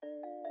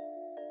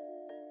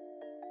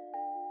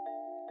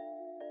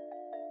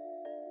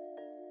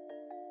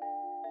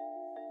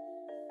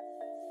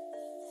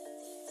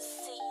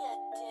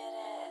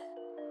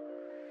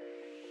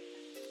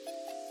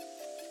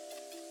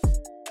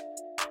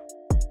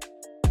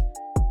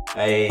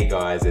Hey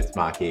guys, it's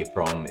Mark here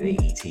from the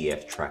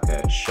ETF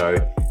Tracker Show,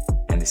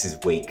 and this is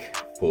week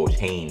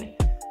 14,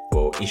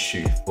 or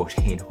issue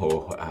 14,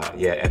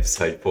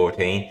 episode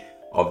 14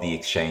 of the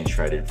Exchange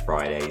Traded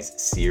Fridays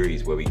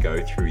series, where we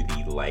go through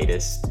the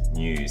latest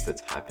news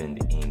that's happened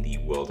in the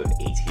world of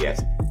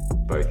ETFs,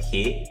 both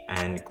here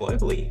and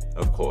globally,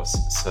 of course.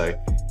 So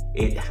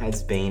it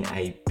has been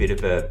a bit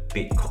of a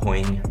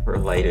Bitcoin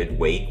related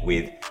week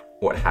with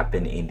what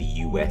happened in the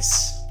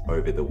US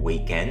over the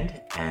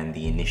weekend and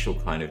the initial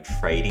kind of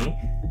trading.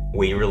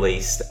 We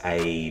released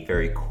a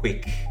very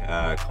quick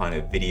kind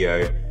of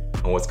video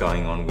on what's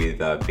going on with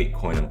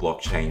Bitcoin and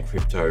blockchain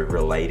crypto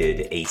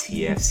related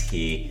ETFs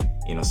here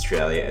in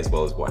Australia, as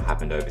well as what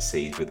happened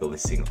overseas with the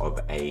listing of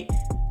a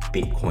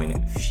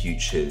Bitcoin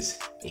futures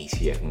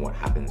ETF and what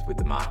happens with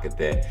the market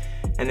there.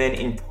 And then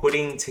in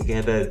putting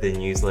together the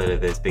newsletter,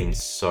 there's been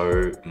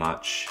so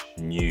much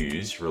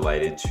news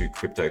related to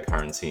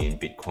cryptocurrency and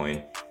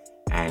Bitcoin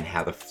and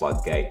how the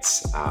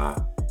floodgates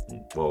are,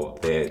 well,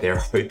 they're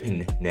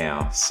open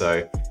now.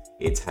 So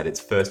it's had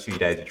its first few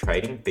days of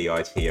trading,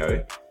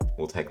 BITO.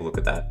 We'll take a look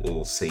at that.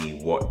 We'll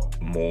see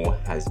what more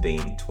has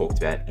been talked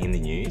about in the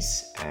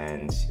news.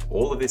 And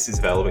all of this is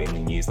available in the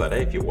newsletter.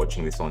 If you're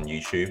watching this on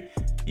YouTube,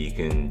 you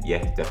can,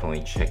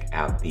 definitely check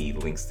out the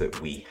links that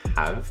we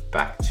have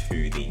back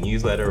to the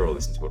newsletter or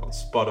listen to it on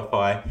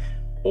Spotify.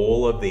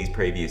 All of these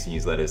previous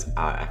newsletters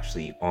are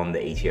actually on the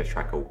ETF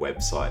Tracker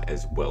website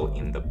as well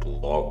in the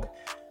blog.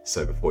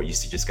 So before, it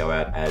used to just go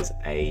out as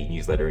a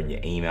newsletter in your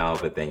email,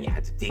 but then you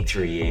had to dig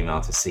through your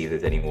email to see if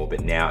there's any more.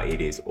 But now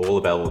it is all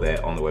available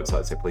there on the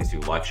website. So please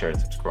do like, share,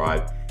 and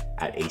subscribe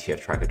at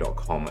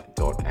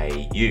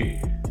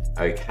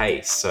etftracker.com.au.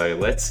 Okay, so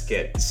let's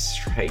get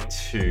straight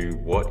to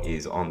what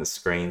is on the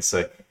screen.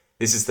 So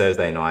this is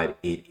Thursday night.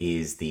 It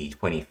is the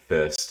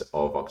 21st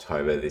of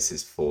October. This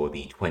is for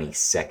the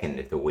 22nd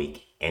of the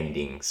week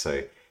ending.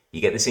 So you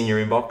get this in your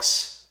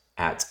inbox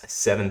at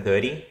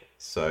 7:30.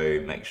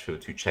 So make sure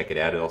to check it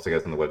out. It also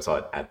goes on the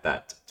website at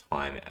that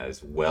time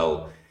as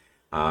well.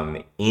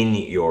 In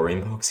your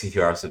inbox, if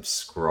you are a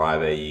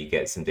subscriber, you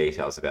get some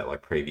details about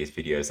like previous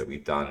videos that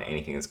we've done,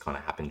 anything that's kind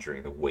of happened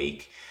during the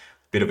week.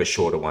 Bit of a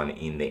shorter one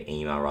in the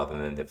email rather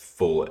than the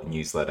full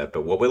newsletter.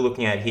 But what we're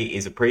looking at here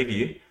is a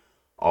preview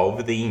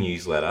of the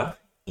newsletter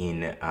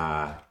in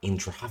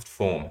draft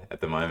form at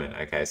the moment.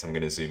 Okay, so I'm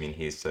going to zoom in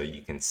here so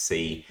you can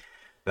see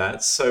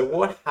that. So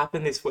what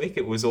happened this week?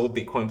 It was all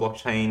Bitcoin,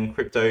 blockchain,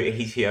 crypto,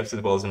 ETFs,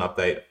 as well as an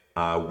update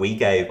we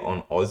gave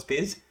on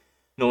AusBiz.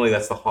 Normally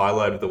that's the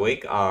highlight of the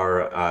week.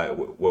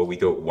 We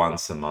do it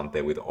once a month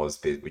there with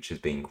AusBiz, which has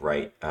been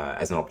great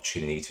as an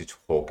opportunity to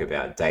talk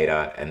about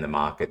data and the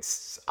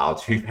markets, our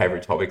two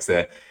favorite topics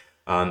there.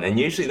 And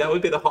usually that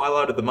would be the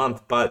highlight of the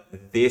month, but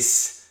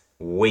this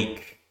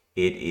week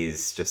it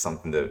is just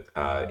something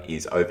that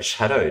is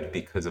overshadowed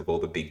because of all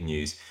the big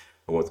news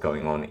of what's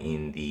going on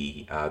in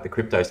the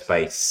crypto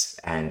space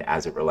and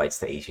as it relates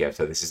to ETF.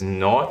 So this is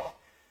not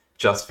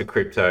just for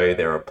crypto.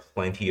 There are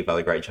plenty of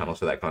other great channels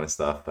for that kind of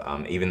stuff.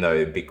 Even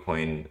though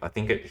Bitcoin, I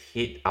think it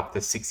hit up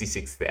to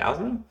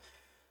 66,000.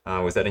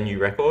 Was that a new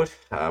record?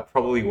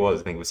 Probably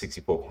was. I think it was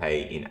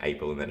 64K in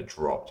April and then it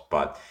dropped.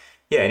 But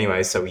yeah,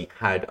 anyway, so we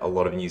had a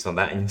lot of news on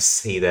that, and you'll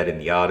see that in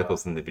the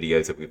articles and the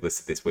videos that we've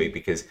listed this week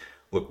because,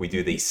 look, we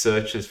do these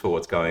searches for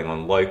what's going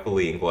on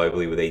locally and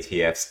globally with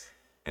ETFs,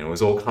 and it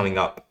was all coming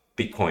up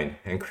Bitcoin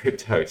and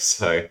crypto.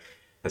 So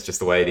that's just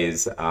the way it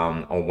is.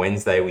 On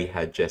Wednesday, we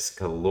had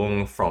Jessica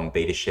Lung from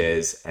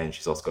BetaShares, and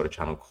she's also got a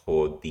channel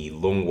called The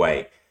Lung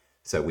Way.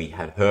 So we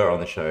had her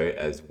on the show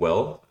as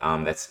well.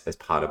 That's as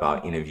part of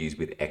our interviews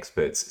with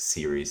experts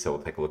series. So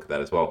we'll take a look at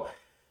that as well.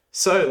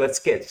 So let's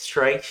get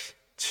straight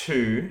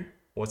to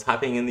what's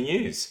happening in the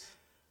news.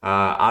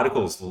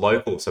 Articles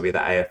local. So we had the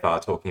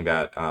AFR talking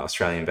about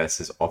Australian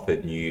investors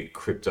offered new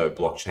crypto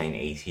blockchain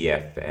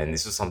ETF. And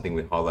this was something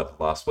we highlighted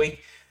last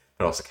week.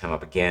 It also came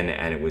up again,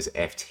 and it was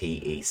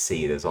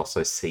FTEC. There's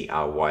also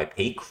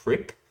CRYP,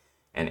 CRIP,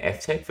 and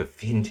FTech for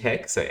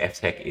FinTech. So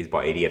FTech is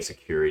by EDF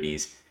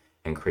Securities,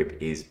 and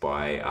CRIP is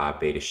by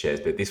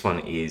BetaShares. But this one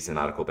is an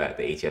article about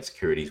the ETF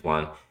Securities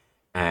one.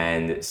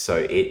 And so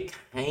it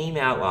came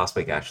out last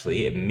week,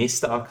 actually. It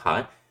missed our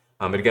cut,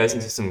 but it goes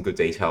into some good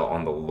detail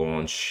on the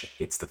launch.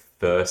 It's the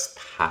first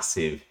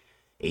passive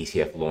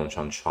ETF launch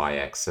on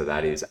Chi-X. So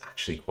that is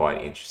actually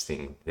quite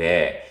interesting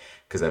there,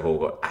 because they've all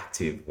got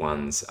active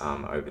ones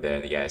over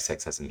there. The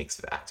ASX has a mix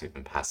of active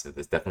and passive.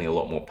 There's definitely a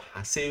lot more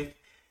passive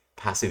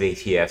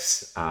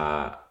ETFs,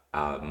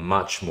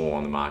 much more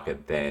on the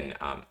market than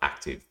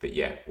active. But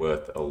yeah,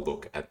 worth a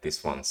look at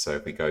this one. So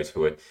if we go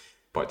to it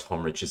by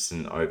Tom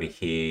Richardson over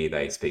here,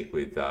 they speak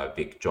with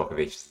Vic Djokovic,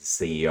 the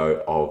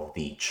CEO of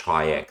the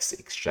Chi-X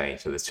exchange.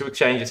 So there's two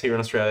exchanges here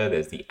in Australia.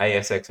 There's the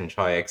ASX and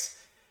Chi-X,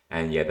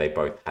 and yeah, they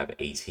both have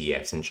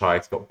ETFs. And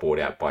Chi-X got bought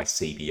out by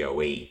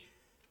CBOE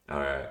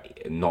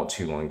not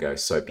too long ago.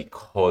 So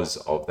because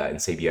of that, and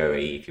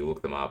CBOE, if you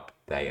look them up,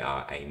 they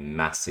are a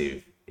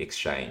massive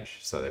exchange.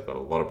 So they've got a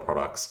lot of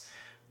products,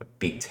 a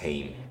big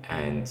team,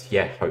 and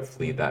yeah,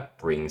 hopefully that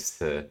brings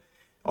to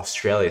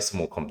Australia some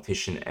more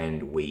competition,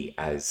 and we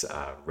as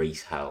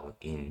retail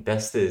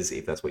investors,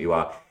 if that's what you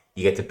are,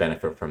 you get to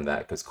benefit from that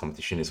because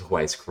competition is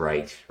always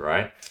great,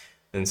 right?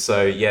 And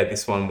so, yeah,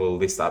 this one will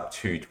list up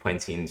to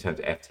 20 in terms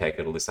of FTech.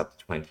 It'll list up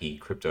to 20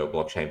 crypto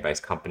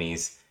blockchain-based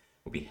companies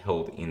will be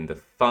held in the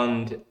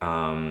fund.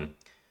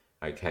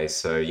 Okay,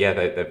 so yeah,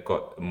 they've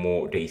got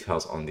more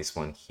details on this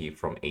one here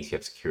from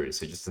ETF Securities.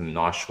 So just a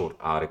nice short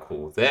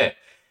article there.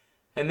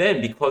 And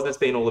then because it's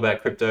been all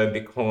about crypto,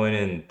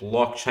 Bitcoin, and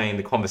blockchain,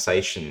 the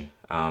conversation,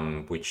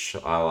 which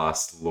I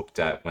last looked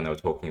at when they were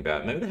talking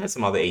about, maybe they had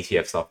some other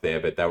ETF stuff there,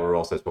 but they were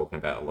also talking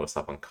about a lot of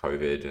stuff on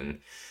COVID and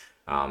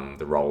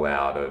the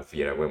rollout of,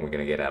 when we're going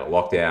to get out of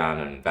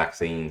lockdown and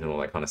vaccines and all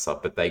that kind of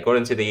stuff. But they got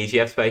into the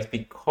ETF space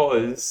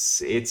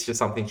because it's just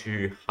something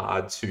too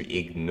hard to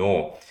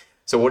ignore.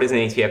 So what is an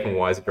ETF and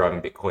why is it driving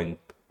Bitcoin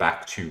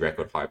back to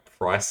record high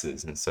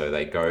prices? And so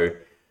they go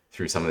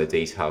through some of the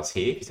details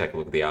here. If you take a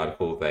look at the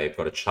article, they've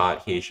got a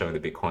chart here showing the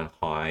Bitcoin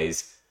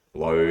highs,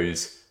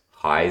 lows,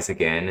 highs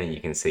again. And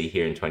you can see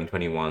here in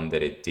 2021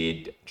 that it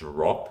did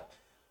drop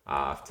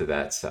after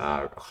that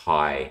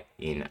high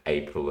in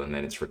April, and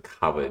then it's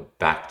recovered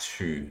back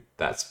to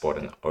that spot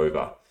and over.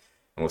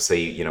 And we'll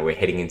see, we're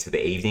heading into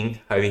the evening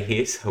over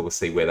here, so we'll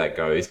see where that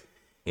goes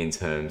in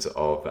terms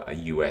of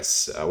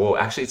US. Well,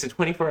 actually, it's a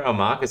 24-hour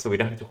market, so we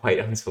don't have to wait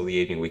until the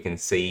evening. We can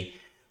see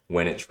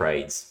when it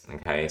trades.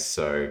 Okay,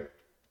 so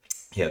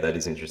yeah, that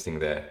is interesting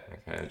there.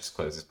 Okay, I'll just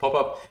close this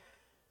pop-up.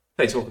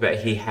 They talk about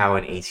here how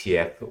an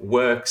ETF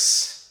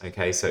works.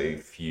 Okay, so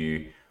if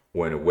you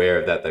weren't aware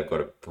of that, they've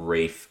got a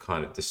brief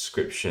kind of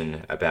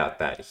description about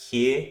that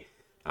here,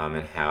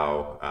 and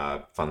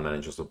how fund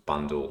managers will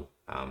bundle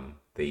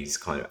these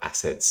kind of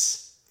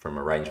assets from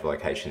a range of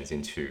locations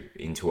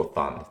into a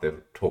fund.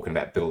 They're talking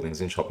about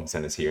buildings and shopping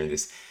centers here in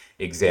this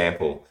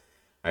example.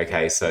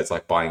 Okay, so it's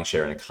like buying a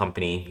share in a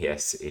company.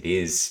 Yes, it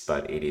is,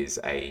 but it is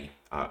a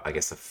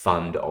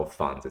fund of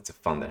funds. It's a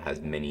fund that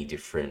has many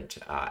different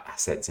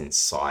assets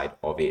inside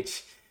of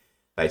it.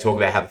 They talk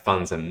about how the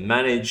funds are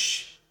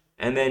managed,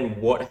 and then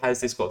what has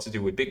this got to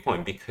do with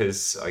Bitcoin?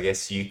 Because I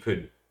guess you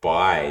could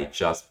buy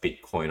just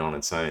Bitcoin on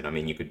its own. I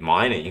mean, you could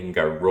mine it. You can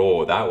go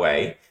raw that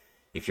way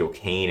if you're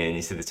keen and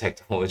into the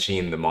technology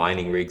and the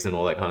mining rigs and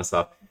all that kind of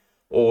stuff.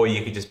 Or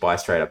you could just buy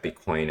straight up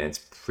Bitcoin, and it's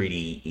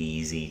pretty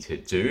easy to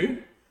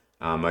do.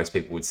 Most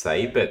people would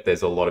say, but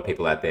there's a lot of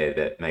people out there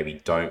that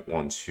maybe don't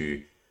want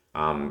to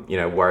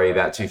worry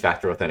about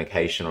two-factor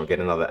authentication or get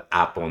another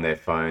app on their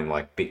phone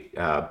like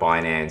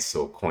Binance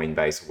or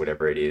Coinbase or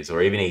whatever it is,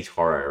 or even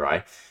eToro,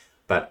 right?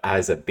 But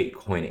as a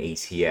Bitcoin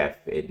ETF,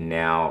 it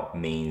now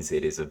means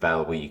it is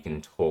available. You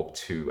can talk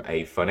to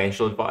a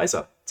financial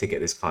advisor to get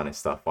this kind of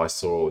stuff. I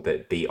saw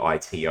that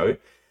BITO,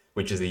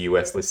 which is the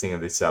US listing of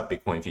this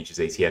Bitcoin futures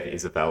ETF,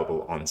 is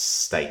available on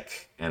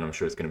Stake, and I'm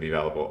sure it's going to be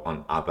available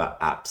on other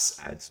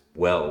apps as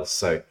well.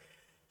 So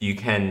you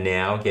can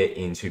now get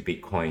into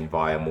Bitcoin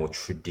via more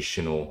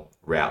traditional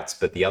routes.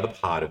 But the other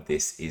part of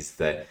this is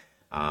that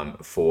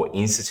for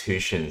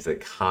institutions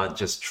that can't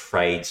just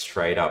trade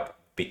straight up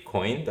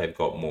Bitcoin, they've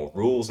got more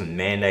rules and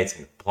mandates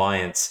and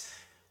compliance.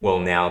 Well,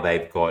 now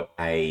they've got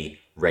a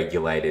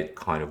regulated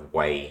kind of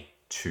way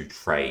to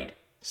trade.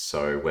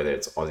 So whether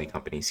it's Aussie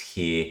companies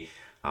here,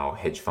 or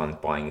hedge funds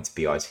buying into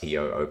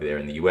BITO over there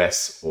in the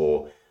US,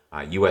 or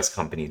US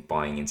companies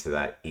buying into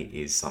that, it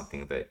is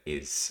something that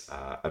is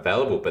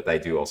available. But they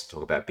do also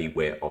talk about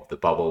beware of the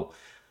bubble.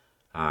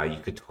 You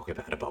could talk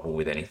about a bubble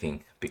with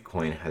anything.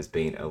 Bitcoin has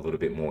been a little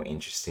bit more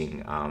interesting.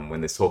 When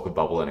there's talk of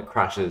bubble and it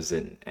crashes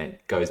and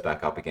it goes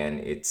back up again,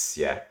 it's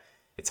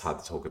hard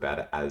to talk about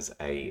it as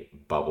a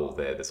bubble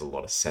there. There's a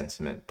lot of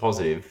sentiment,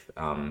 positive,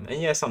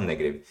 and some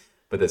negative,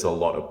 but there's a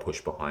lot of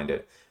push behind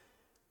it.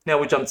 Now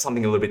we'll jump to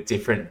something a little bit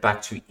different,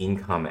 back to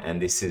income,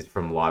 and this is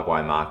from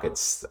Livewire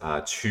Markets,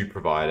 two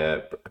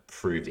provider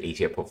approved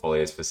ETF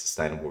portfolios for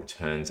sustainable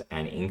returns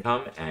and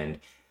income, and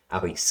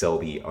Ali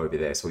Selby over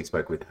there. So we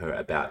spoke with her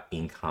about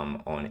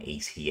income on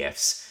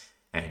ETFs,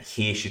 and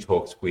here she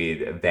talks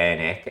with Van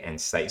Eck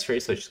and State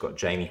Street. So she's got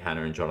Jamie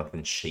Hanna and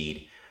Jonathan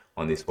Sheed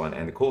on this one.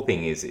 And the cool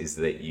thing is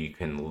that you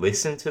can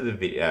listen to the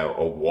video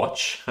or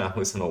watch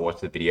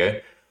the video,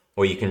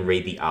 or you can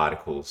read the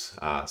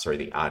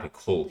the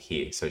article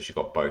here. So she's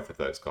got both of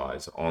those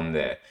guys on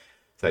there.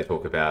 So they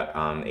talk about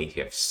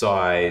ETF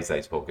size,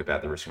 they talk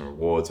about the risk and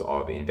rewards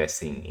of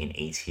investing in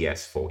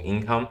ETFs for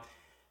income.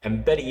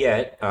 And better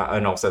yet,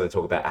 and also they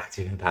talk about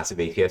active and passive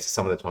ETFs,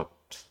 some of the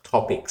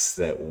topics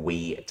that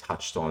we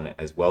touched on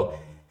as well.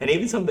 And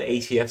even some of the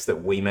ETFs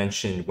that we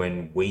mentioned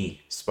when we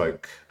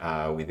spoke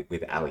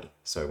with Ali,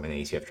 so when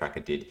the ETF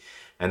Tracker did.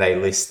 And they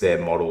list their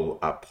model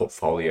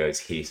portfolios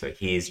here. So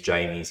here's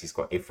Jamie's. He's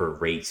got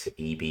IFRA, REIT,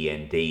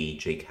 EBND,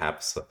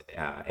 GCAPS,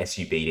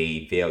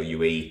 SUBD,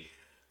 VLUE,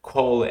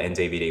 Qual, and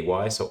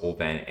DVDY. So all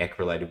Van Eck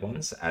related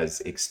ones.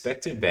 As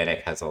expected, Van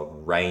Eck has a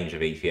range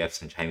of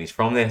ETFs and Jamie's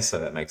from there, so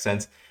that makes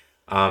sense.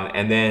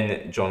 And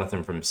then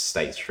Jonathan from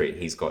State Street,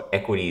 he's got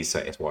equities,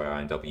 so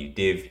SYI and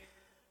WDIV,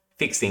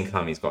 Fixed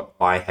income, he's got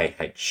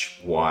IHY,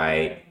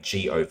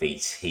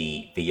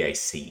 GOVT,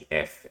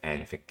 VACF,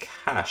 and for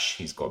cash,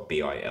 he's got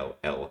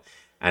BILL,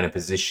 and a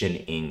position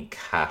in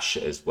cash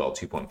as well,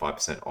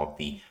 2.5% of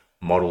the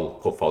model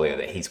portfolio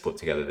that he's put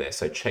together there.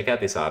 So check out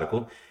this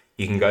article.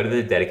 You can go to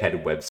the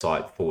dedicated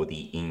website for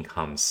the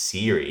income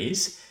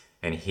series,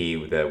 and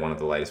here one of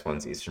the latest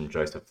ones is from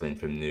Joseph Lynn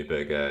from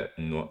Neuberger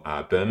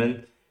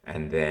Berman,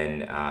 and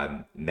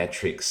then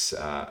Metrics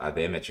are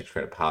there, Metrics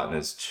Credit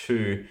Partners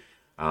too.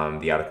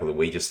 The article that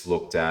we just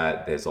looked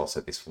at. There's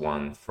also this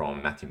one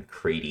from Matthew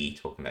McCready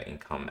talking about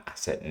income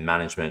asset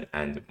management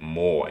and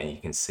more. And you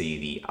can see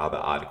the other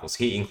articles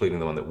here, including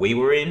the one that we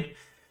were in.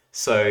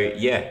 So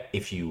yeah,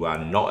 if you are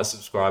not a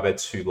subscriber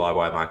to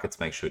Livewire Markets,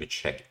 make sure to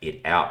check it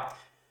out.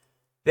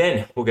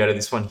 Then we'll go to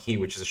this one here,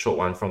 which is a short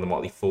one from the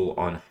Motley Fool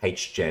on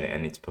HGen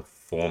and its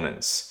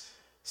performance.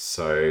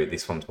 So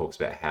this one talks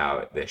about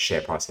how the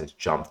share price has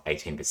jumped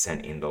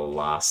 18% in the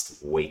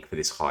last week for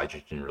this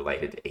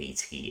hydrogen-related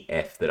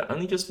ETF that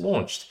only just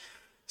launched.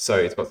 So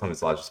it's got some of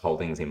its largest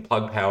holdings in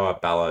Plug Power,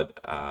 Ballard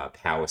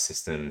Power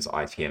Systems,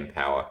 ITM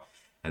Power,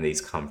 and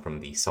these come from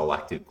the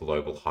Solactive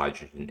Global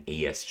Hydrogen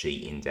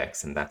ESG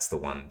Index, and that's the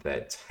one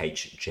that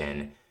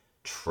HGen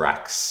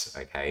tracks,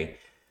 okay?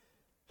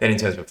 Then in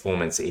terms of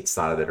performance, it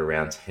started at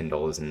around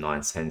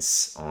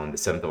 $10.09 on the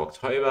 7th of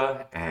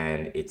October,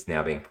 and it's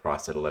now being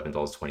priced at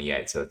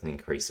 $11.28. So that's an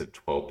increase of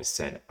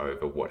 12%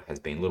 over what has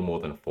been a little more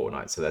than a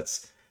fortnight. So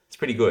it's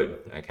pretty good.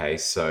 Okay,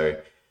 so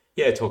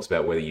yeah, it talks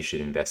about whether you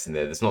should invest in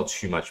there. There's not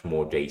too much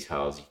more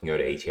details. You can go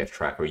to ETF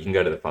Tracker, or you can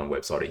go to the fund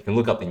website, or you can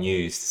look up the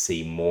news to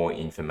see more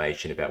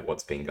information about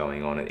what's been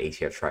going on at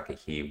ETF Tracker.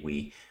 Here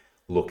we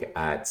look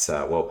at,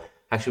 well,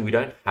 actually we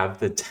don't have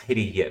the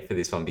data yet for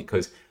this one,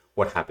 because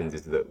what happens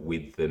is that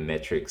with the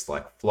metrics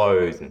like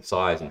flows and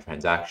size and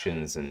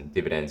transactions and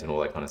dividends and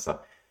all that kind of stuff,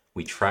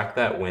 we track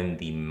that when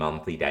the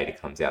monthly data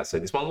comes out. So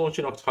this one launched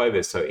in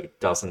October, so it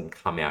doesn't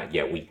come out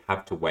yet. We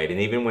have to wait. And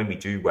even when we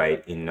do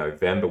wait in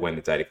November, when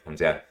the data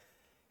comes out,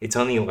 it's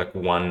only like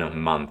 1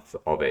 month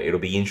of it. It'll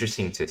be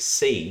interesting to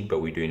see,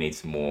 but we do need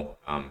some more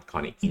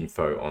kind of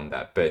info on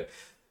that. But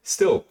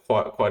still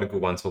quite a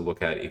good one to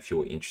look at if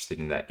you're interested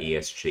in that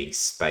ESG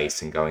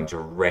space and going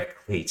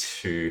directly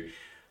to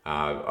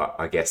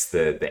I guess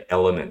the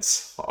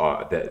elements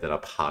that are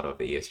part of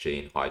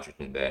ESG and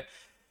hydrogen there.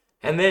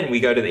 And then we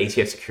go to the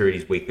ETF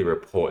Securities Weekly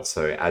Report.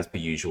 So as per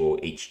usual,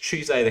 each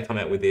Tuesday they come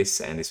out with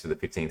this, and this for the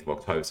 15th of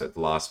October, so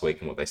last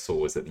week. And what they saw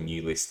was that the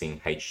new listing,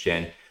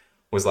 HGen,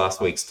 was last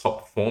week's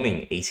top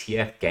performing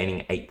ETF,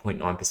 gaining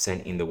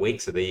 8.9% in the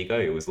week. So there you go.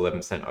 It was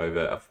 11%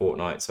 over a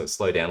fortnight. So it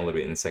slowed down a little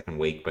bit in the second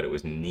week, but it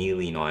was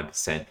nearly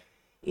 9%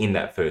 in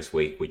that first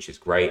week, which is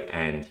great.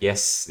 And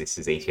yes, this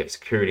is ETF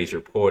Securities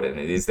Report, and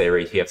it is their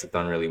ETFs that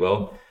done really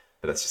well,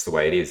 but that's just the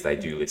way it is. They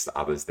do list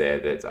others there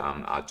that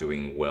are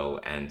doing well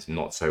and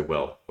not so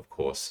well, of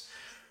course.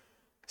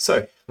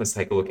 So let's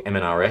take a look.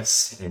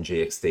 MNRS and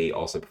GXD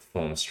also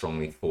performed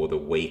strongly for the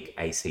week.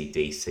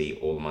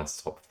 ACDC, all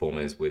amongst top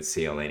performers with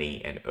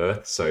CLNE and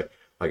Earth. So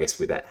I guess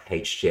with that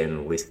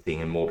HGen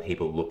listing and more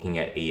people looking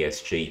at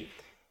ESG,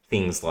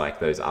 things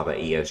like those other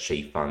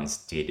ESG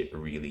funds did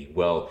really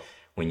well.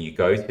 When you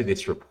go to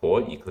this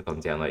report, you click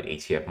on Download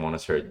ETF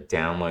Monitor, it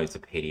downloads a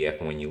PDF,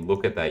 and when you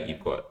look at that,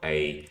 you've got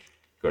a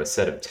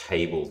set of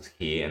tables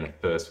here, and the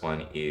first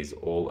one is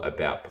all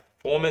about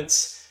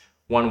performance,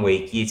 1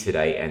 week, year to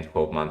date, and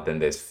 12-month. Then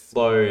there's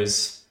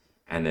flows,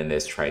 and then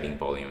there's trading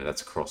volume, and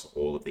that's across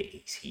all of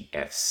the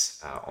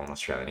ETFs on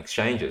Australian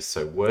exchanges.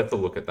 So worth a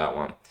look at that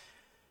one.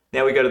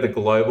 Now we go to the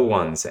global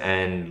ones,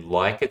 and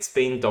like it's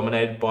been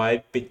dominated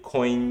by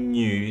Bitcoin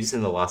news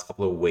in the last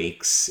couple of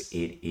weeks,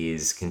 it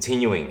is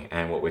continuing.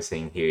 And what we're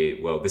seeing here,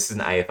 well, this is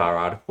an AFR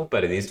article,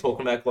 but it is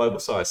talking about global,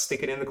 so I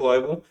stick it in the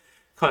global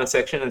kind of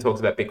section and talks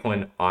about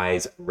Bitcoin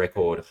eyes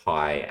record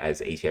high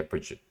as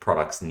ETF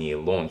products near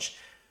launch.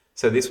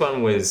 So this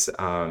one was,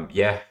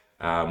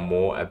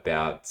 more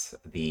about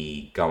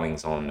the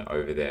goings on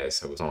over there.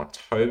 So it was on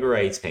October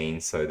 18,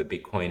 so the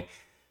Bitcoin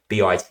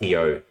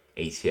BITO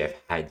ETF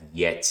had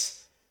yet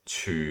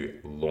to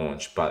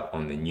launch, but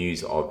on the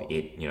news of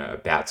it,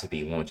 about to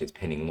be launched, its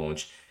pending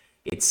launch,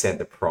 it sent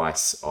the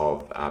price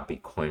of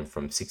Bitcoin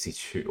from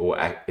 62, or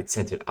it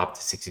sent it up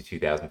to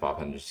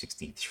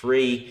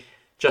 62,563,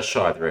 just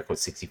shy of the record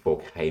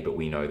 64K, but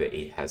we know that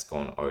it has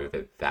gone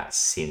over that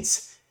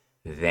since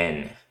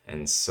then.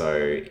 And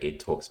so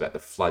it talks about the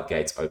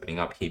floodgates opening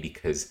up here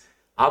because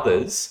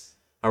others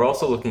are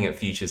also looking at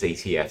futures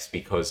ETFs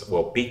because,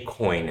 well,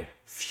 Bitcoin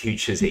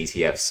futures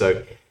ETFs.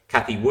 So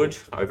Kathy Wood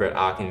over at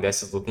ARK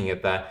Investors looking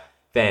at that.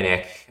 Van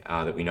Eck,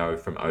 that we know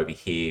from over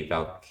here,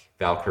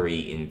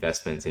 Valkyrie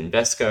Investments,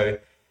 Invesco,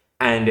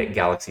 and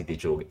Galaxy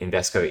Digital.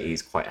 Invesco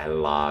is quite a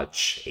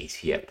large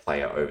ETF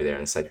player over there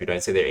in the States. We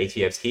don't see their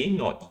ETFs here,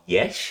 not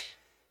yet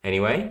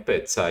anyway,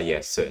 but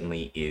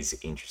certainly is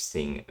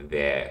interesting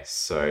there.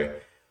 So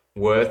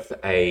worth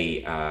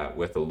a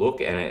look.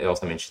 And it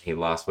also mentioned here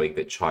last week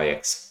that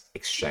Chi-X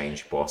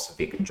exchange boss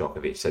Vic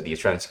Djokovic, so the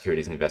Australian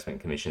Securities and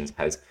Investment Commission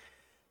has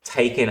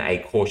taken a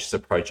cautious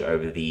approach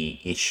over the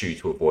issue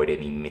to avoid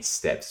any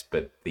missteps.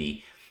 But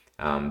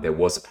there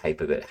was a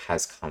paper that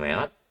has come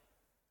out,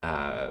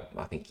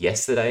 I think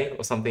yesterday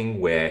or something,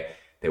 where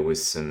there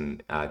was some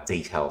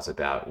details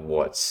about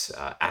what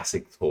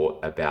ASIC thought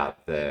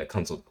about the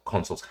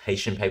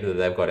consultation paper that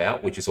they've got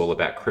out, which is all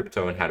about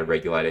crypto and how to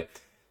regulate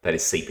it. That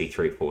is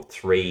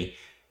CP343.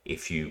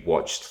 If you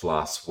watched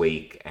last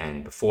week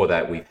and before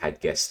that, we've had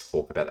guests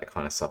talk about that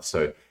kind of stuff.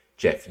 So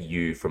Jeff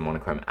Yu from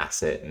Monochrome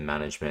Asset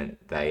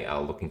Management, they are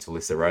looking to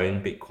list their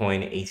own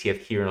Bitcoin ETF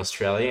here in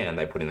Australia, and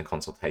they put in a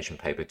consultation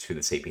paper to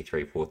the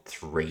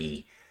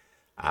CP343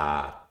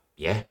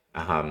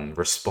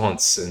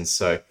 response. And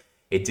so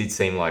it did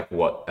seem like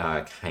what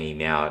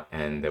came out,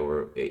 and there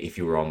were, if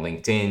you were on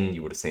LinkedIn,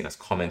 you would have seen us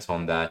comment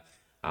on that.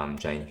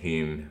 Jane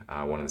Hume,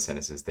 one of the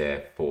senators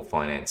there for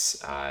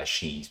finance,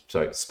 she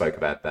spoke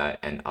about that,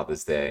 and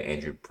others there.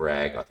 Andrew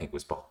Bragg, I think,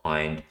 was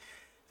behind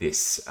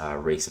this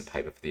recent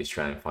paper for the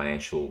Australian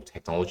Financial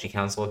Technology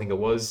Council, I think it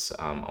was.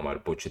 I might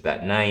have butchered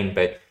that name,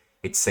 but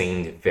it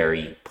seemed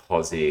very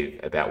positive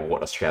about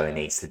what Australia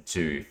needs to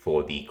do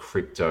for the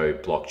crypto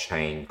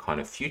blockchain kind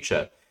of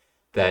future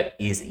that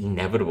is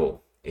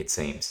inevitable, it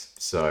seems.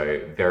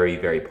 So very,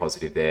 very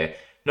positive there.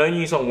 No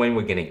news on when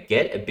we're going to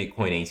get a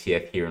Bitcoin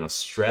ETF here in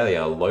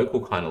Australia, a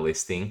local kind of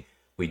listing.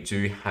 We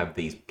do have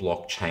these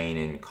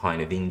blockchain and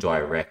kind of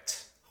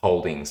indirect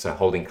holdings, so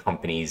holding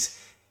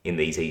companies in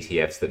these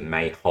ETFs that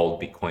may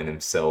hold Bitcoin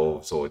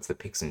themselves, or it's the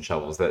picks and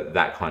shovels,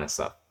 that kind of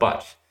stuff.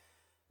 But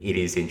it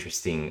is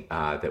interesting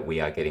that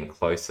we are getting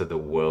closer. The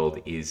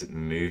world is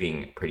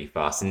moving pretty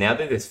fast. And now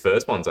that this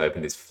first one's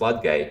open, this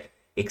floodgate,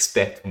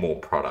 expect more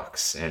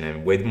products.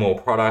 And with more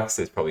products,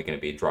 there's probably going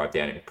to be a drive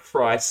down in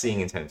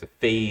pricing in terms of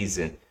fees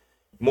and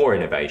more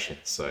innovation.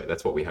 So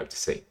that's what we hope to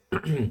see.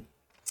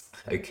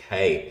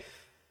 Okay.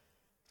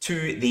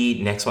 To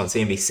the next one,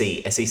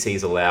 CNBC,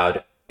 SEC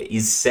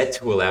is set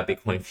to allow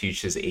Bitcoin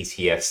futures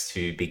ETFs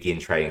to begin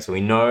trading. So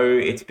we know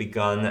it's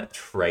begun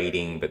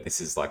trading, but this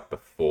is like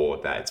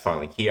before that. It's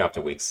finally here after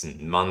weeks and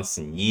months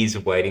and years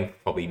of waiting,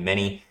 probably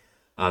many.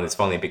 There's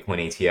finally a Bitcoin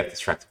ETF that's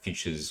tracked the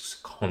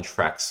futures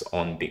contracts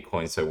on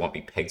Bitcoin, so it won't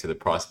be pegged to the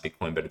price of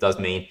Bitcoin, but it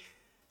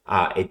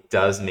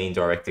does mean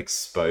direct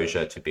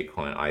exposure to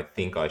Bitcoin. I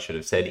think I should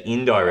have said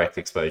indirect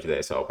exposure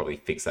there, so I'll probably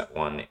fix that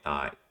one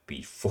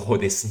before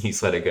this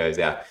newsletter goes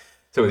out.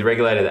 So with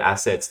regulated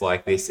assets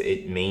like this,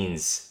 it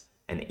means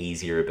an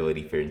easier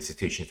ability for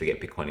institutions to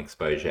get Bitcoin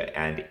exposure,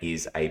 and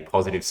is a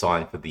positive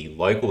sign for the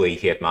local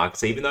ETF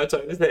markets, even though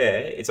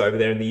it's over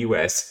there in the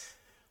US.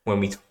 When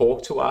we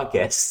talk to our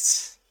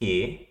guests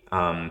here,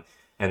 and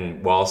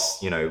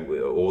whilst,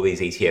 all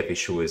these ETF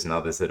issuers and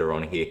others that are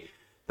on here,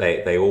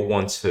 they all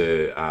want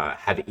to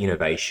have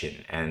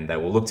innovation, and they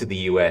will look to the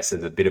US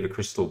as a bit of a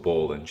crystal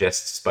ball, and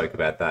Jess spoke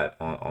about that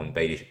on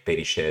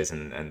BetaShares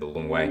and the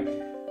long way.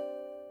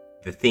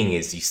 The thing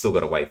is, you still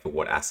got to wait for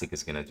what ASIC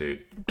is going to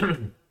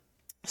do.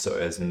 So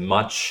as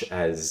much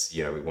as,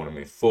 we want to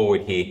move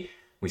forward here,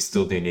 we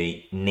still do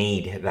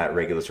need that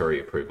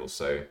regulatory approval.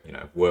 So,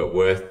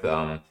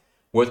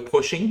 worth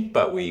pushing,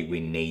 but we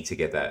need to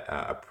get that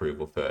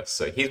approval first.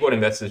 So here's what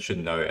investors should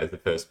know as the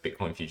first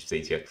Bitcoin futures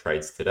ETF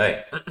trades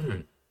today.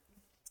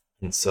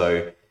 And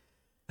so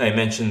they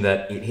mentioned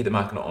that it hit the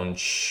market on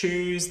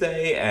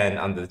Tuesday and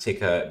under the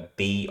ticker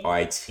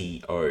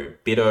BITO,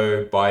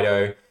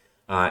 BITO,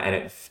 and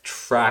it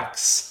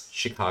tracks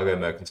Chicago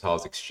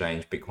Mercantiles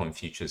Exchange Bitcoin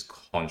futures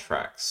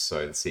contracts.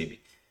 So the CMEs,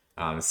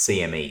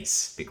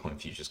 Bitcoin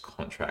futures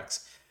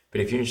contracts.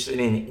 But if you're interested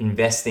in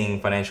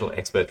investing, financial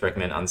experts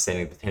recommend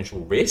understanding the potential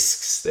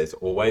risks. There's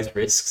always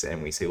risks,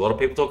 and we see a lot of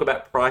people talk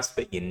about price,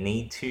 but you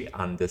need to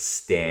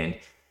understand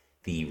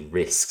the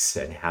risks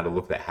and how to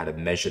look at that, how to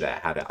measure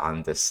that, how to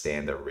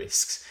understand the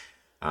risks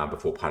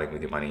before parting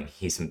with your money. And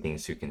here's some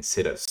things to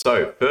consider.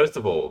 So first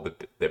of all,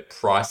 the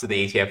price of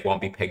the ETF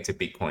won't be pegged to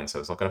Bitcoin, so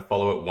it's not going to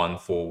follow it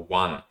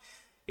 1-for-1.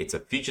 It's a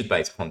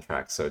futures-based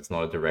contract, so it's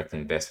not a direct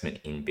investment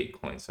in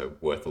Bitcoin. So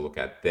worth a look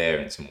at there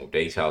and some more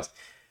details.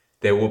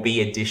 There will be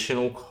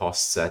additional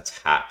costs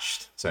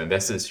attached. So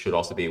investors should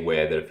also be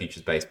aware that a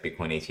futures-based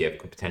Bitcoin ETF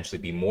could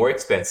potentially be more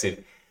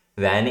expensive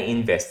than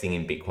investing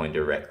in Bitcoin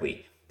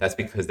directly. That's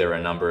because there are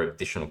a number of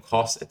additional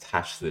costs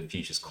attached to the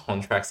futures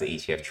contracts the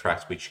ETF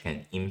tracks, which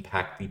can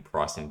impact the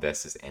price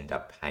investors end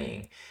up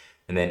paying.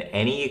 And then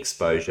any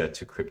exposure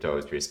to crypto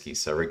is risky.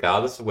 So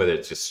regardless of whether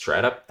it's just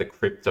straight up the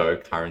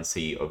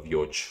cryptocurrency of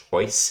your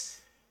choice,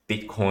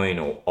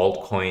 Bitcoin or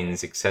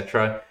altcoins,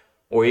 etc.,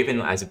 or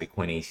even as a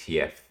Bitcoin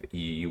ETF,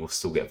 you will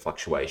still get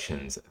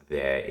fluctuations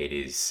there. It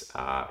is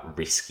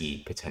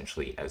risky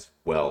potentially as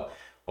well.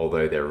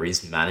 Although there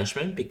is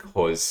management,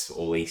 because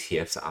all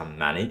ETFs are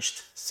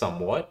managed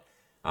somewhat.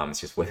 It's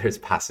just whether it's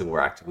passive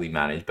or actively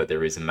managed, but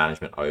there is a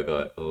management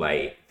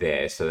overlay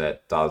there. So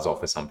that does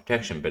offer some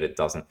protection, but it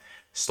doesn't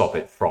stop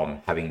it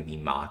from having the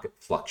market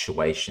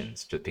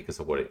fluctuations just because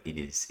of what it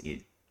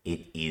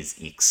is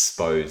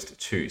exposed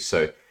to.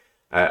 So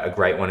a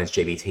great one is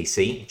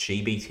GBTC.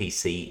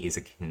 GBTC is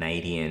a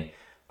Canadian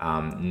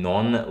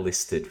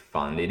non-listed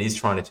fund. It is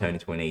trying to turn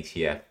into an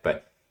ETF,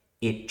 but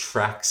it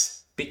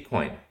tracks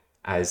Bitcoin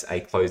as a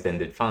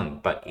closed-ended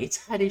fund, but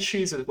it's had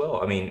issues as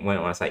well. I mean, when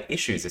I say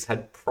issues, it's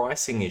had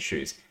pricing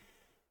issues.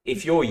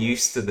 If you're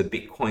used to the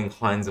Bitcoin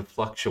kinds of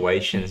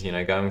fluctuations,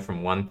 going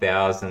from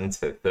 1,000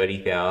 to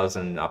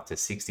 30,000 up to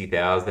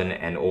 60,000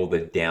 and all the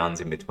downs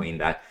in between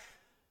that,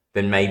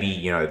 then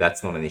maybe,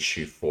 that's not an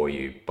issue for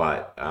you.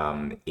 But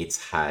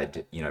it's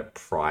had,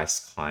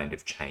 price kind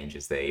of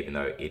changes there, even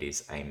though it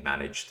is a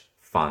managed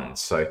fund.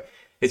 So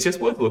it's just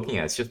worth looking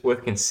at. It's just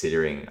worth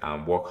considering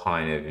what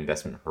kind of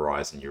investment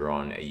horizon you're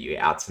on. Are you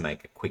out to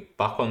make a quick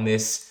buck on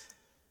this?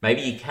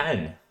 Maybe you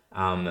can,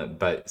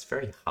 but it's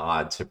very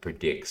hard to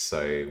predict.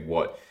 So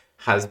what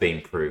has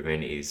been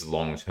proven is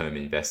long-term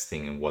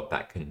investing and what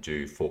that can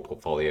do for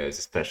portfolios,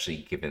 especially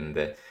given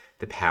the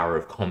power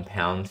of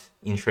compound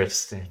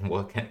interest and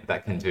what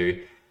that can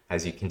do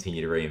as you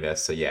continue to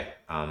reinvest. So yeah,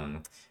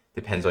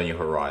 depends on your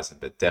horizon,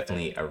 but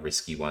definitely a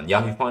risky one.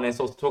 Yahoo Finance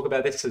also talk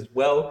about this as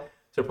well.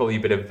 So probably a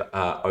bit of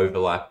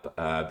overlap,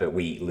 but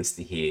we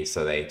listed here.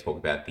 So they talk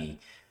about the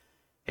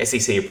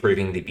SEC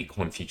approving the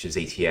Bitcoin futures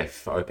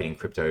ETF, opening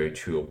crypto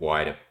to a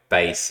wider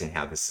base, and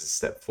how this is a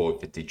step forward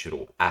for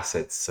digital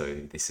assets. So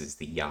this is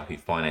the Yahoo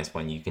Finance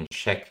one. You can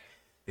check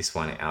this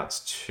one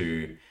out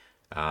too.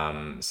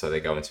 So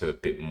they go into a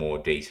bit more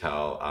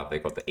detail.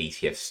 They've got the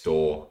ETF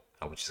store,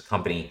 which is a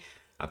company.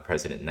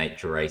 President Nate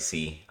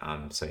Geraci,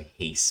 so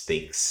he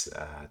speaks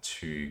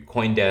to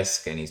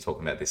CoinDesk, and he's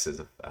talking about this as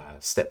a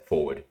step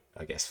forward,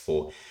 I guess,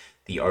 for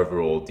the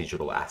overall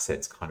digital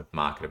assets kind of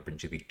market, of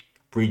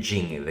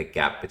bridging the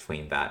gap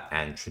between that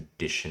and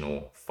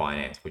traditional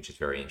finance, which is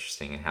very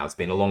interesting, and how it's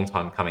been a long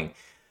time coming.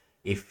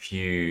 If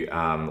you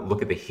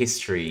look at the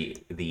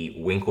history, the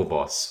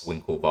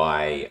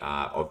Winklevi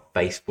of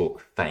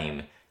Facebook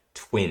fame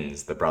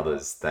twins, the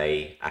brothers,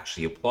 they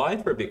actually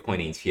applied for a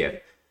Bitcoin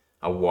ETF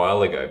a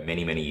while ago,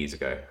 many years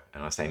ago.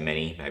 And I say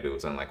many, maybe it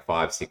was on like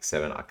 5, 6,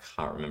 7. I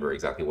can't remember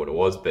exactly what it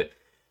was, but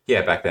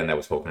yeah, back then they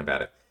were talking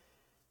about it.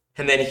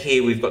 And then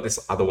here we've got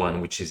this other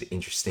one, which is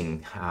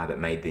interesting, that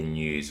made the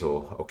news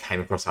or came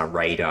across our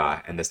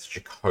radar, and that's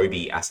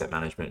Jacoby Asset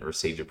Management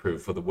received approval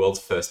for the world's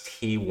first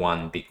Tier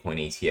 1 Bitcoin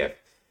ETF.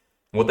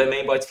 What they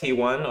mean by Tier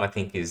 1, I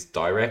think, is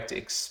direct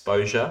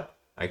exposure,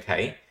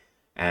 okay?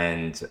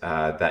 And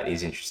that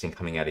is interesting,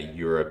 coming out of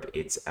Europe.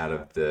 It's out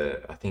of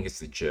I think it's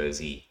the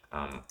Jersey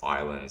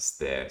Islands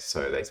there.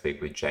 So they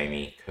speak with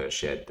Jamie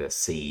Kershed, the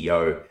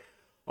CEO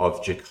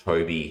of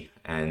Jacoby,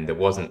 and there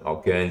wasn't,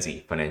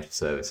 Guernsey Financial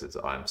Services,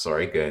 I'm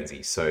sorry,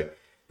 Guernsey. So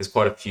there's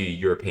quite a few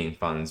European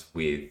funds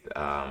with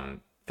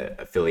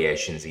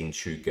affiliations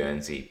into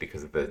Guernsey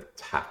because of the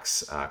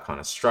tax kind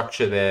of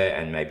structure there,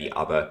 and maybe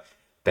other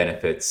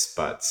benefits.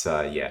 But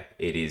yeah,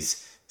 it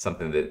is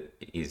something that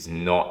is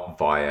not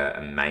via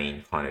a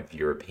main kind of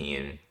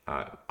European,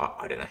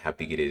 I don't know how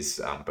big it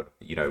is, but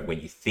when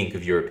you think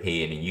of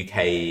European and UK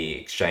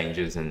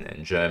exchanges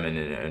and German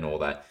and all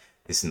that,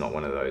 this is not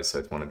one of those. So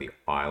it's one of the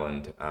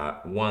island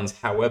ones.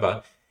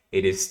 However,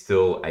 it is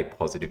still a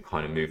positive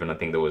kind of move. And I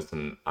think there was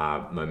some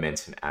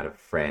momentum out of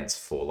France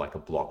for like a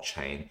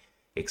blockchain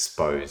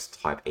exposed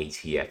type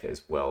ETF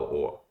as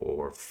well,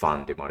 or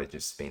fund. It might have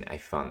just been a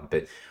fund.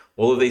 But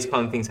all of these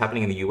kind of things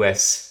happening in the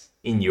US,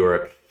 in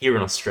Europe, here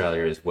in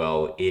Australia as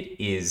well.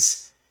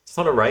 It's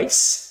not a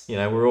race.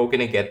 We're all going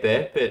to get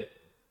there, but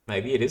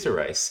maybe it is a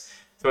race.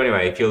 So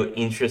anyway, if you're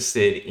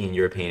interested in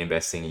European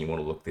investing and you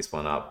want to look this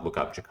one up, look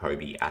up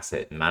Jacoby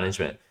Asset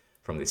Management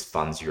from this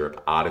Funds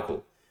Europe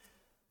article.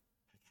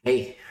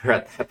 Hey, we're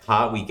at that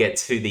part. We get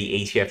to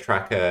the ETF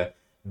Tracker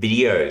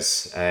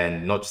videos,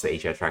 and not just the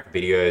ETF Tracker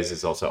videos,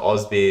 there's also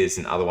Ausbiz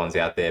and other ones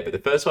out there. But the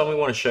first one we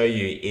want to show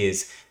you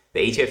is the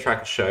ETF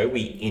Tracker show.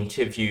 We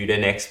interviewed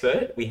an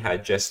expert. We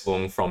had Jess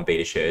Long from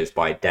BetaShares.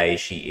 By day,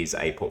 she is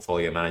a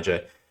portfolio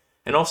manager,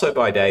 and also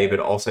by day, but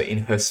also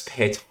in her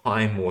spare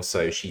time more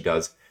so, she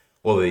does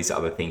all of these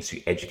other things to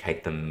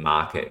educate the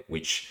market,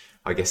 which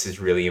I guess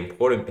is really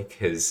important,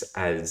 because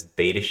as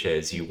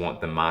BetaShares, you want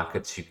the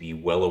market to be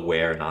well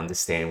aware and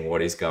understand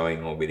what is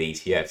going on with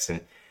ETFs. And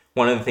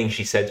one of the things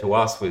she said to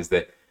us was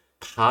that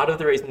part of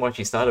the reason why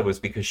she started was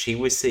because she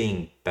was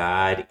seeing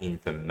bad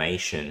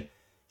information,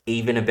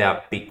 even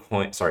about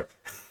Bitcoin,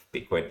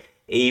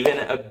 even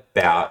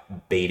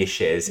about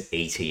BetaShares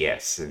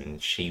ETFs.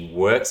 And she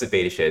works at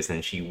BetaShares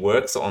and she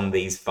works on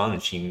these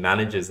funds. She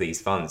manages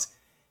these funds.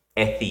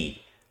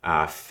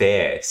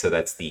 FAIR, so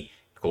that's the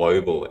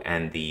global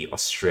and the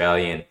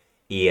Australian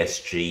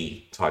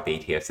ESG type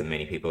ETFs that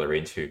many people are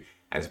into,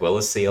 as well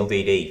as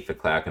CLDD for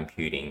cloud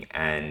computing.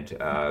 And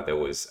there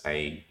was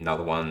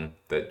another one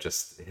that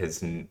just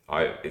has,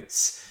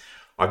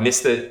 I've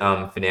missed it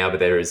for now, but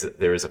there is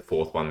a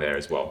fourth one there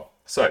as well.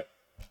 So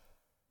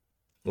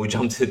we'll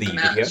jump to the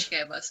video. She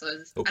gave us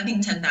was, I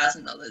think,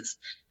 $10,000,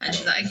 and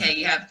she's like, okay,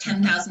 you have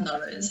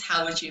 $10,000,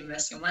 how would you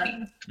invest your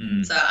money?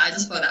 So I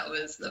just thought that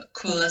was the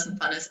coolest and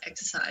funnest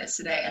exercise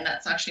today, and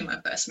that's actually my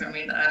first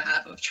memory that I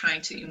have of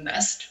trying to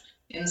invest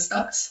in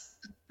stocks.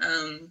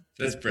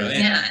 That's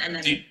brilliant. Yeah, and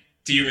then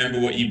do you remember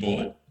what you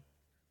bought?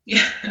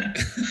 Yeah.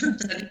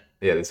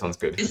 Yeah, this one's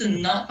good. This is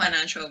not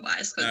financial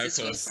advice because No, of this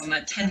was course. from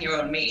a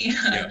 10-year-old me.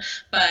 Yeah.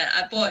 But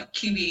I bought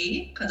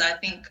QBE because I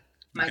think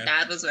my Okay.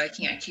 dad was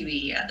working at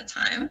QBE at the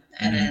time.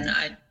 And then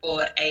I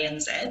bought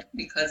ANZ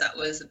because that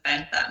was a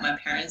bank that my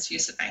parents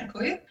used to bank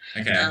with.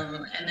 Okay.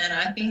 And then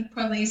I think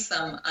probably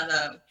some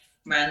other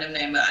random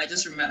name, but I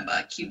just remember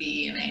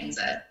QBE and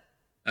ANZ.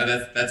 Oh,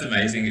 that's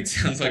amazing. It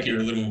sounds like you're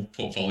a little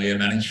portfolio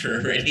manager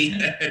already.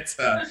 It's,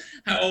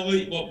 how old were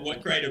you?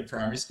 What grade of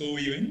primary school were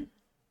you in?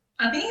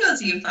 I think it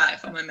was year 5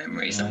 from my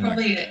memory, so Oh my-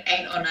 probably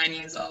 8 or 9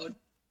 years old.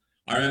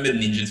 I remember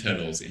Ninja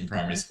Turtles in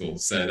primary school,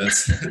 so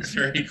that's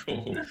very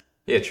cool.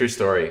 Yeah, true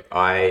story.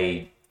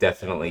 I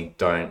definitely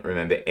don't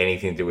remember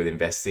anything to do with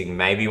investing.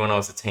 Maybe when I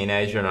was a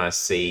teenager and I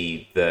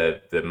see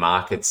the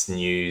markets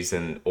news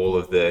and all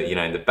of the,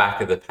 in the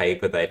back of the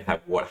paper, they'd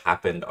have what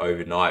happened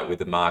overnight with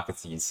the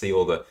markets. And you'd see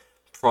all the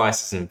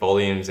prices and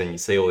volumes and you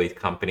see all these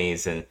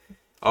companies, and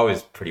I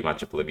was pretty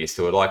much oblivious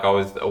to it. Like, I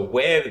was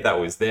aware that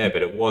was there,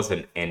 but it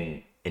wasn't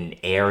an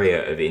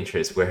area of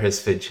interest.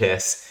 Whereas for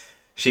Jess,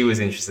 she was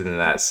interested in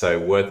that. So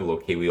worth a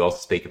look here. We also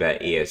speak about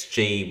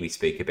ESG. We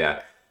speak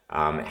about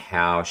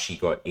how she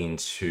got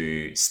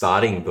into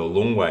starting the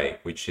Lungwei,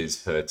 which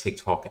is her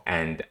TikTok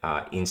and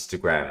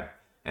Instagram.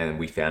 And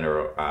we found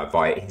her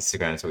via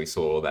Instagram, so we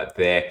saw all that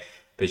there.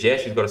 But yeah,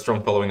 she's got a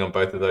strong following on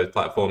both of those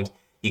platforms.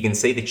 You can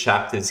see the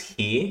chapters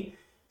here,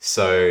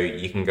 so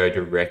you can go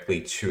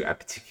directly to a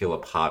particular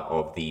part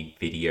of the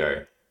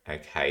video.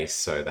 Okay,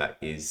 so that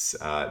is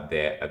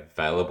there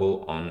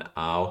available on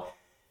our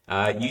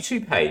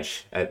YouTube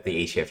page at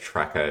the ETF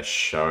Tracker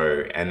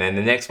Show. And then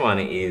the next one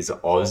is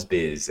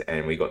AusBiz,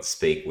 and we got to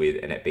speak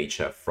with Annette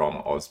Beecher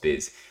from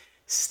AusBiz.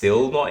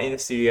 Still not in the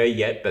studio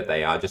yet, but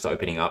they are just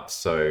opening up.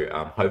 So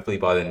hopefully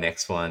by the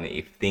next one,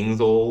 if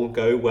things all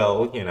go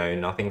well,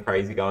 nothing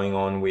crazy going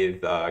on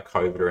with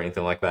COVID or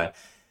anything like that,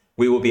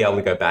 we will be able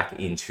to go back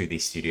into the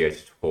studio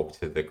to talk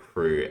to the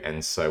crew.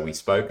 And so we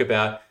spoke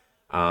about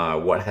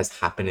what has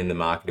happened in the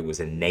market. It was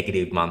a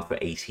negative month for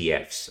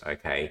ETFs,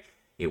 okay?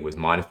 It was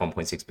minus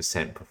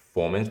 1.6%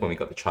 performance. When we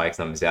got the Chi-X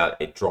numbers out,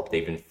 it dropped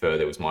even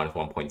further. It was minus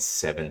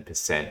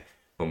 1.7%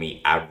 when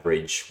we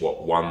averaged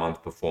what 1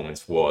 month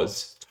performance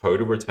was.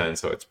 Total return,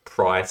 so it's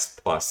price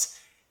plus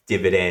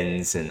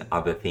dividends and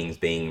other things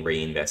being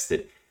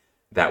reinvested.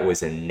 That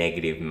was a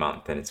negative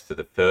month, and it's for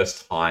the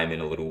first time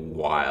in a little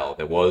while.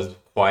 There was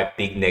quite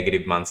big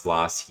negative months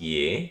last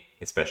year,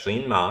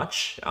 especially in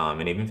March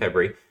and even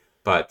February.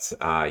 But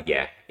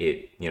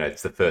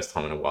it's the first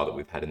time in a while that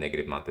we've had a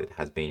negative month. It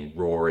has been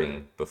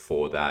roaring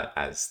before that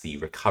as the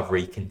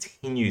recovery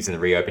continues and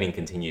the reopening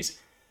continues.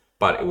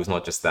 But it was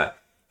not just that.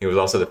 It was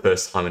also the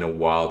first time in a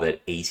while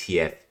that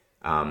ETF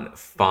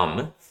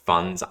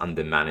funds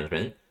under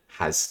management,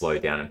 has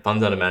slowed down. And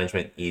funds under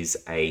management it's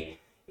a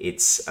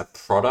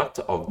product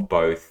of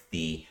both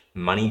the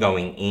money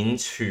going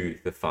into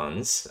the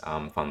funds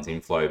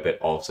inflow, but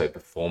also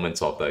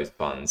performance of those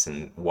funds.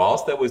 And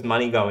whilst there was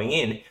money going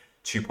in,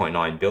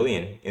 2.9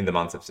 billion in the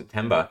month of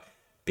September,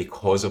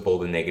 because of all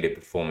the negative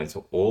performance,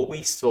 all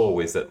we saw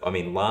was that,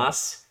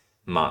 last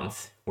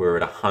month we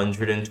were at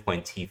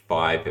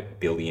 $125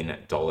 billion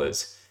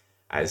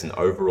as an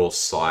overall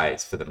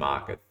size for the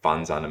market,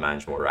 funds under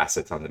management or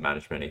assets under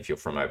management. If you're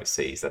from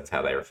overseas, that's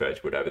how they refer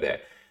to it over there.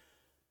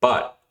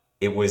 But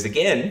it was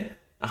again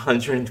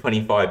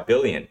 125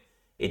 billion.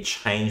 It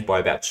changed by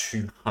about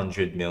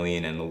 200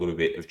 million and a little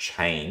bit of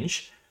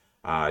change.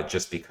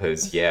 Just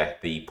because,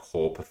 the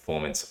poor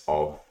performance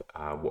of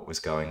what was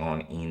going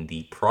on in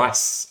the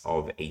price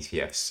of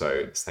ETFs.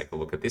 So let's take a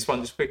look at this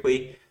one just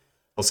quickly.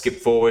 I'll skip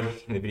forward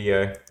in the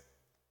video.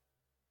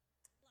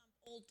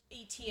 All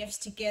ETFs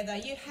together,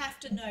 you have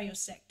to know your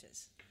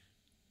sectors.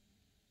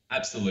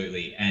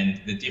 Absolutely,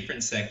 and the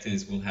different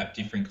sectors will have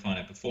different kind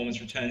of performance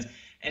returns,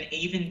 and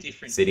even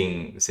different.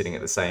 Sitting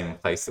at the same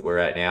place that we're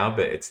at now,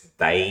 but it's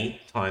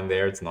daytime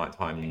there. It's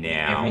nighttime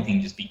now.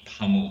 Everything just be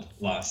pummeled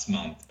last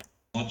month.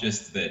 Not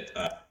just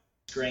that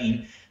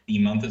screen, the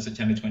month of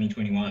September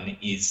 2021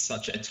 is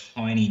such a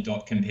tiny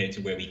dot compared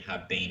to where we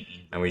have been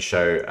in. And we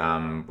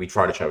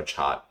try to show a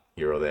chart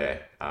here or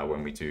there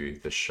when we do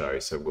the show.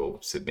 So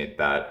we'll submit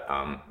that,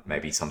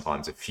 maybe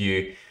sometimes a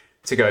few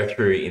to go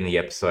through in the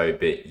episode.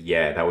 But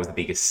yeah, that was the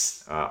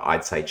biggest,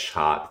 I'd say,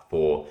 chart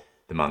for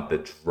the month, the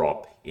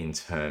drop in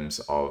terms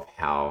of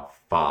how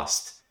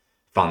fast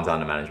funds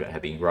under management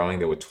have been growing.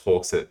 There were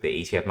talks that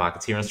the ETF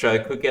markets here in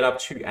Australia could get up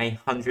to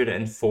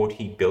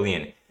 140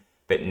 billion.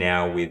 But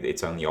now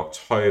it's only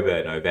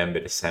October, November,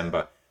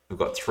 December, we've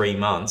got 3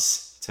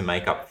 months to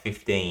make up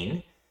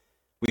 15.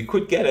 We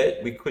could get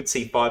it. We could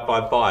see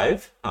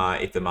 555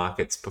 if the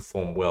markets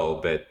perform well,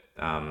 but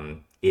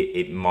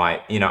it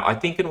might, I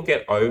think it'll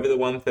get over the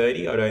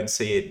 130. I don't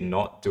see it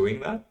not doing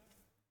that.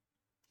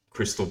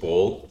 Crystal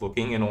ball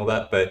looking and all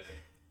that, but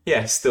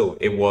yeah, still,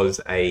 it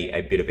was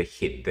a bit of a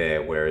hit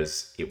there,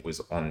 whereas it was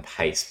on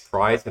pace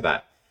prior to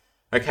that.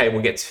 Okay,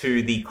 we'll get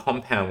to the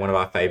Compound, one of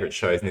our favorite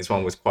shows, and this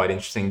one was quite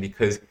interesting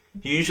because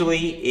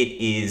usually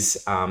it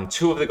is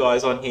 2 of the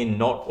guys on here,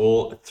 not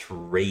all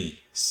 3.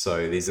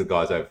 So these are the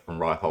guys over from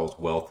Right Holes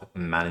Wealth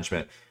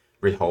Management.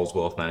 Ritholtz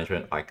Wealth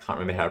Management. I can't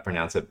remember how to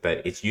pronounce it,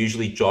 but it's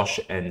usually Josh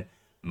and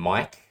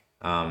Mike.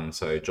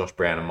 So Josh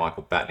Brown and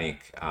Michael Batnick,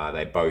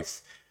 they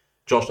both,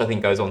 Josh I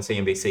think goes on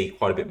CNBC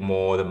quite a bit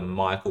more than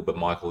Michael, but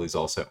Michael is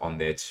also on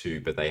there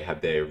too, but they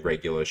have their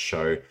regular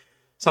show.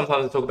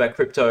 Sometimes they talk about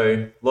crypto,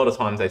 a lot of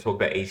times they talk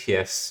about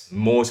ETFs,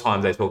 more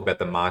times they talk about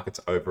the markets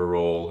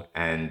overall,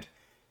 and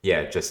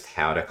yeah, just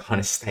how to kind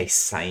of stay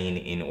sane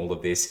in all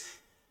of this.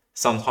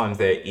 Sometimes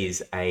there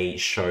is a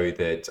show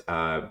that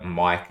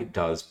Mike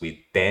does with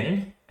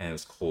Ben, and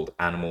it's called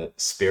Animal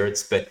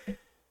Spirits, but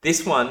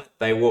this one,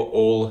 they were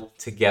all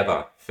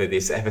together for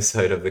this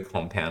episode of The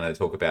Compound. They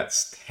talk about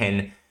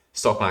 10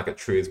 stock market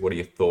truths. What are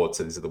your thoughts?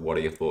 So this is the What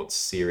Are Your Thoughts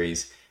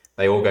series.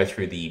 They all go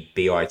through the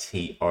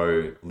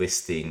BITO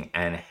listing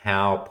and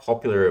how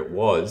popular it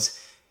was.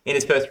 In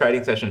its first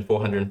trading session,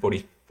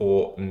 $440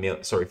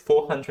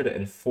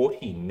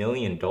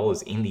 million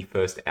in the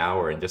first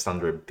hour and just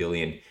under $1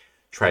 billion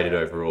traded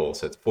overall.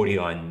 So it's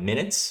 49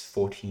 minutes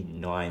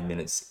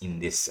in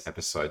this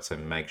episode. So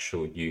make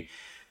sure you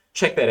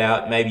check that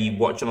out. Maybe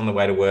watch it on the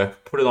way to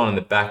work, put it on in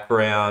the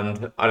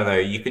background. I don't know.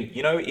 You can,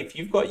 if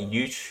you've got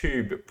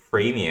YouTube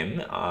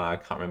Premium, I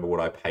can't remember what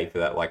I paid for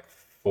that, like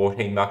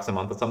 $14 a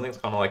month or something. It's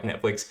kind of like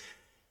Netflix.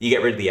 You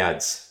get rid of the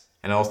ads.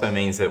 And it also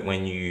means that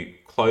when you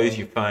close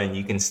your phone,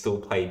 you can still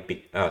play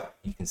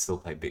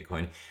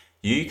Bitcoin.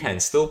 You can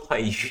still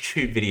play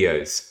YouTube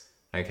videos.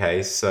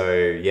 Okay, so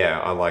yeah,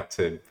 I like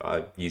to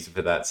use it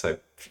for that. So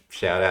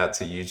shout out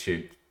to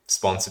YouTube,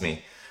 sponsor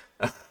me.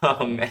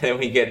 And then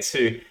we get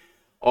to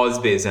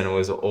Ausbiz, and it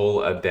was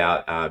all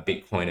about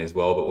Bitcoin as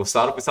well. But we'll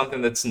start off with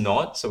something that's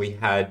not. So we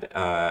had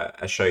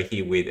a show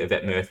here with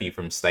Yvette Murphy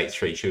from State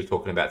Street. She was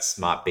talking about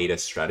smart beta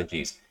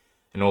strategies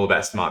and all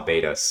about smart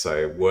beta.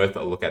 So worth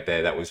a look at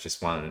there. That was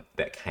just one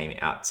that came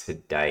out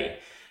today.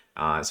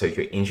 So if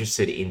you're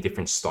interested in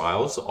different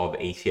styles of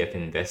ETF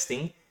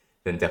investing,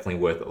 then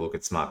definitely worth a look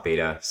at smart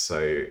beta.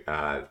 So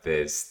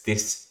there's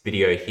this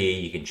video here.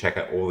 You can check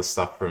out all the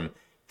stuff from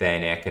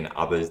Van Eck and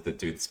others that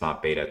do the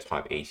smart beta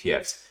type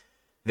ETFs.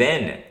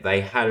 Then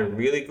they had a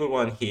really good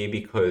one here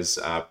because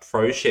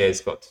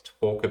ProShares got to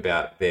talk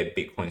about their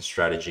Bitcoin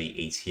strategy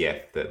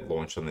ETF that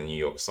launched on the New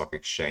York Stock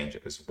Exchange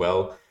as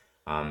well.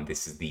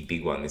 This is the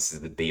big one. This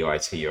is the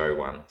BITO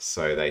one.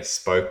 So they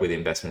spoke with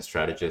investment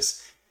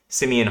strategist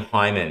Simeon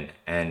Hyman,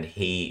 and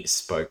he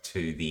spoke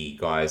to the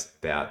guys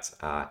about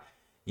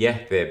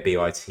their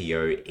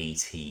BITO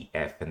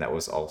ETF, and that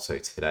was also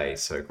today.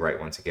 So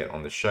great one to get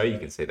on the show. You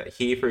can see that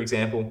here, for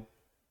example.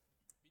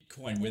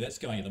 Bitcoin, where that's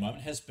going at the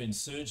moment, has been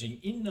surging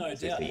in no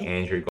doubt. The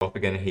Andrew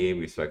Goffigan here.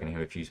 We've spoken to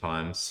him a few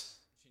times.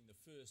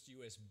 The first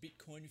US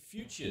Bitcoin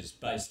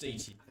futures-based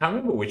ETF. I can't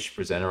remember which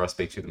presenter I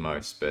speak to the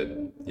most, but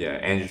yeah,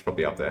 Andrew's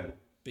probably up there.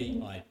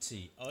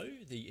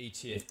 BITO, the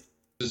ETF.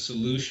 The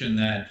solution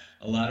that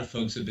a lot of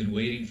folks have been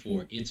waiting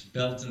for. It's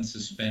belt and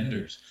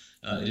suspenders.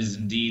 It is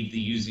indeed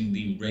using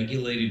the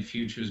regulated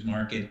futures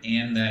market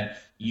and that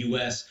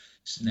U.S.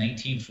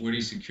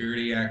 1940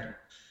 Security Act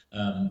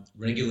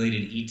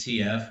regulated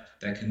ETF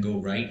that can go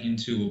right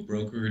into a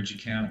brokerage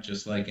account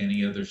just like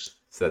any other.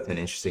 So that's an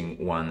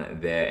interesting one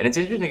there. And it's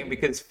interesting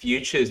because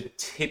futures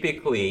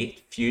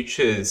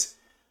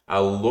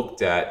are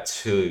looked at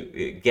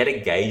to get a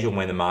gauge on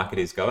where the market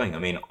is going. I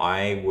mean,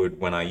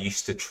 when I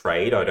used to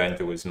trade, I don't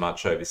do as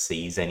much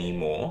overseas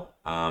anymore.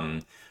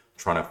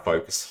 Trying to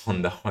focus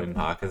on the home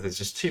market. There's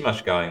just too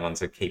much going on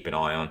to keep an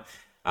eye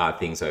on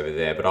things over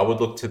there. But I would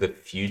look to the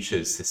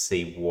futures to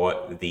see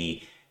what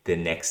the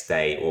next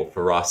day, or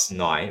for us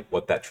night,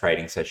 what that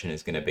trading session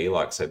is going to be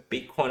like. So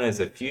Bitcoin as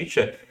a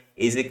future,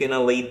 is it going to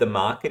lead the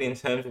market in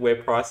terms of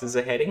where prices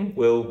are heading?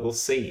 We'll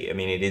see. I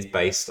mean, it is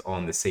based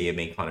on the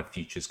CME kind of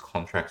futures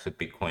contracts with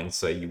Bitcoin,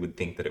 so you would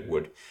think that it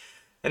would.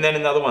 And then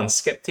another one,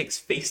 Skeptics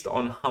Feast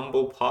on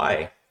Humble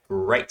Pie.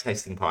 Great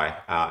tasting pie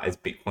as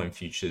Bitcoin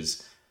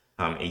futures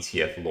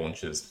ETF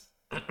launches.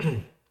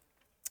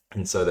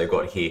 And so they've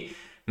got here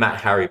Matt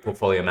Harry,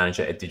 portfolio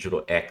manager at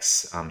Digital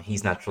X.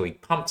 He's naturally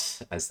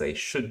pumped, as they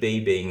should be,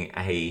 being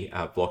a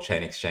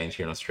blockchain exchange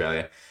here in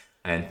Australia.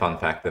 And fun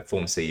fact, the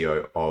former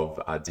CEO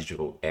of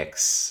Digital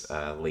X,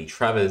 Lee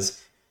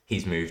Travers,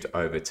 he's moved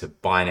over to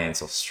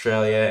Binance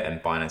Australia.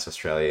 And Binance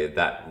Australia,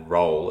 that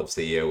role of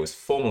CEO was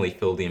formerly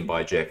filled in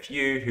by Jeff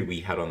Yu, who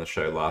we had on the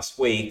show last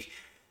week.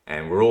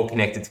 And we're all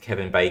connected to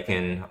Kevin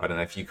Bacon. I don't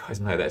know if you guys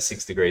know that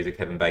 6 degrees of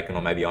Kevin Bacon,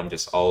 or maybe I'm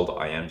just old.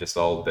 I am just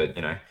old, but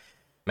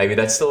maybe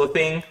that's still a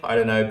thing. I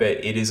don't know,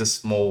 but it is a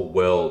small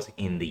world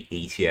in the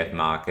ETF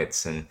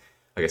markets, and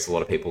I guess a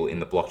lot of people in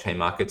the blockchain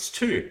markets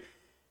too.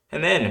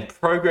 And then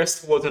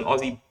progress towards an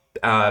Aussie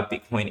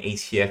Bitcoin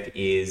ETF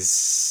is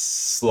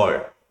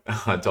slow. ...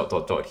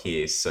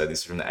 here. So this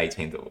is from the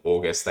 18th of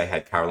August. They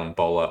had Carolyn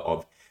Bowler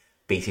of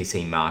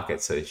BTC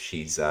Market. So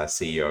she's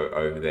CEO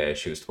over there.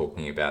 She was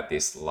talking about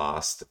this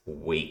last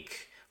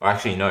week. Or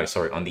actually, no,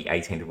 sorry, on the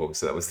 18th of August.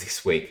 So that was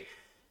this week.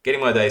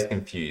 Getting my days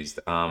confused.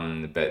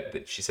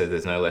 But she said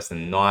there's no less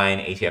than 9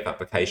 ETF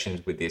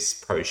applications with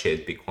this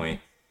ProShares Bitcoin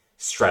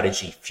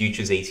Strategy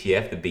Futures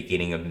ETF, the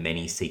beginning of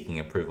many seeking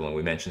approval. And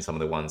we mentioned some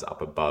of the ones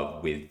up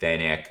above with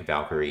Van Eck,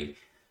 Valkyrie,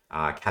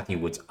 Kathy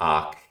Wood's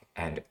ARK,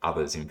 and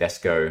others,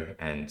 Invesco,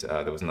 and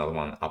there was another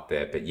one up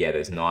there. But yeah,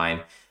 there's 9.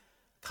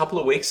 A couple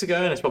of weeks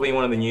ago, and it's probably in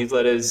one of the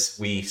newsletters,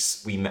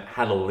 we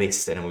had a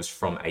list, and it was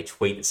from a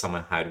tweet that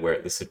someone had where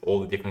it listed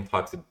all the different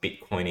types of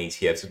Bitcoin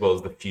ETFs as well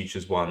as the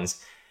futures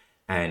ones,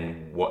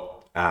 and what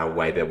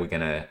way that we're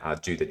going to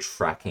do the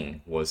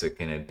tracking. Was it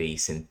going to be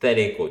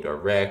synthetic or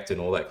direct and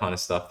all that kind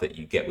of stuff that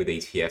you get with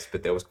ETFs?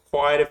 But there was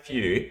quite a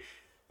few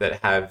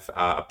that have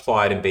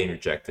applied and been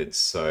rejected.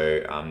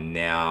 So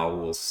now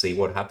we'll see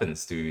what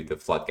happens. Do the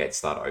floodgates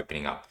start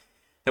opening up?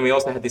 Then we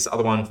also had this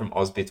other one from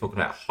Ausbit talking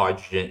about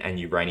hydrogen and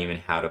uranium and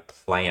how to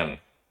play them.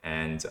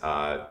 And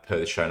per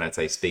the show notes,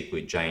 they speak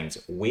with James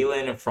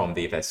Whelan from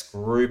VFS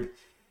Group,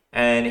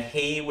 and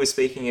he was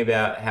speaking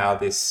about how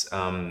this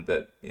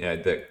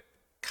the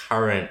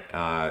current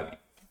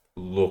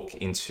look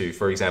into,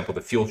 for example, the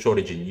fuel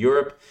shortage in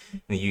Europe,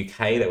 in the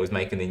UK, that was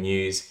making the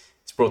news.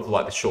 It's brought to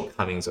light the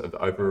shortcomings of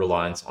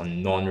over-reliance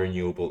on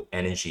non-renewable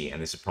energy,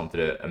 and this has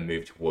prompted a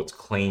move towards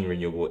clean,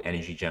 renewable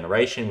energy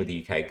generation, with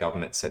the UK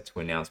government set to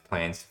announce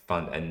plans to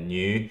fund a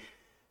new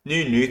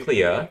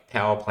nuclear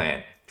power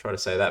plant. Try to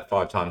say that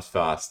 5 times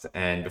fast,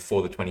 and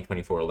before the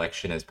 2024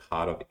 election as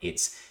part of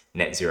its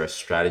net zero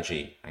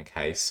strategy.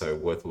 Okay, so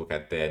worth a look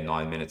at there.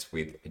 9 minutes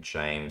with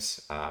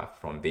James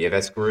from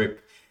VFS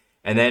Group.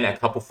 And then a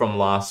couple from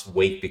last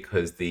week,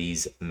 because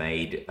these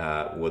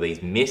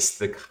missed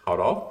the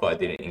cutoff. I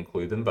didn't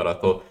include them, but I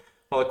thought,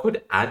 well, I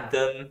could add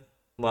them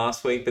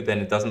last week, but then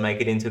it doesn't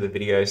make it into the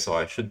video, so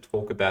I should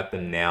talk about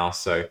them now.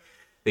 So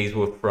these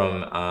were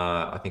from,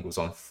 I think it was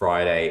on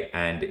Friday,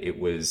 and it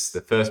was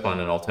the first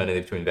one, an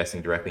alternative to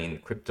investing directly in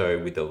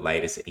crypto with the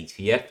latest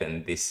ETF.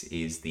 And this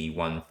is the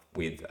one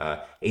with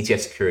ETF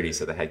securities.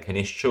 So they had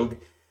Kanish Chugh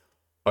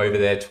over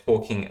there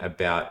talking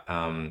about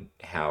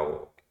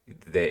how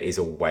there is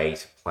a way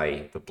to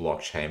play the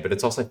blockchain, but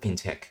it's also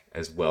fintech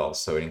as well.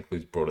 So it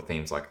includes broader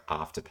themes like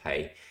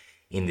Afterpay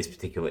in this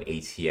particular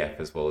ETF,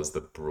 as well as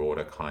the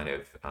broader kind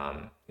of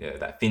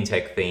that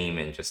fintech theme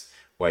and just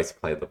ways to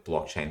play the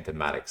blockchain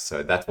thematics.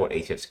 So that's what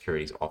ETF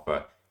securities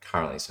offer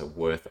currently. So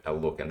worth a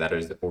look, and that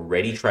is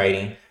already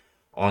trading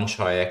on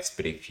Chi-X.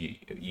 But if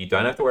you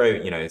don't have to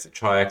worry, is it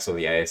Chi-X or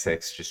the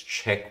ASX, just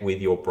check with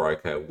your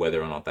broker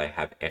whether or not they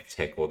have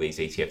FTech or these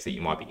ETFs that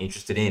you might be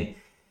interested in.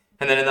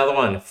 And then another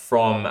one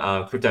from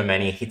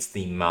Cryptomania hits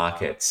the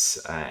markets,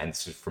 and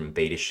this is from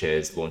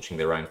BetaShares, launching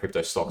their own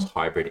crypto stocks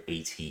hybrid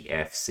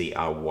ETF,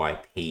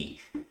 CRYP.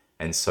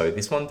 And so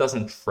this one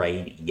doesn't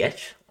trade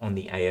yet on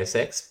the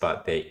ASX,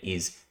 but there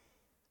is,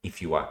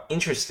 if you are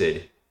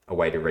interested, a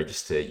way to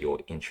register your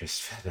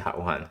interest for that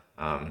one.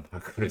 I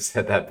could have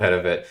said that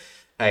better, but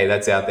hey,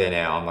 that's out there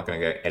now. I'm not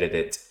going to go edit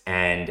it.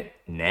 And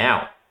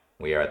now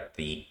we are at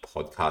the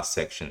podcast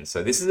section.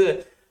 So this is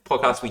a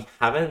podcast we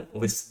haven't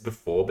listed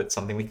before, but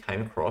something we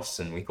came across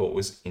and we thought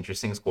was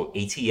interesting. It's called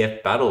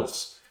ETF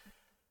Battles.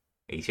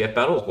 ETF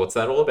Battles, what's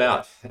that all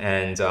about?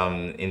 And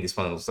in this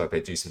one, it looks like they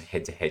do some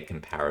head-to-head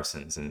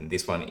comparisons. And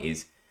this one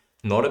is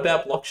not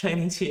about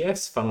blockchain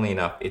ETFs. Funnily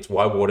enough, it's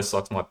why water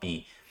stocks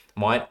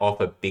might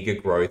offer bigger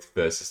growth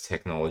versus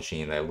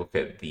technology. And they look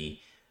at the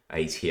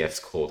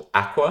ETFs called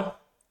Aqua.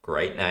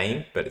 Great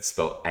name, but it's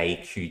spelled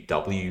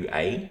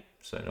AQWA.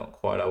 So not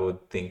quite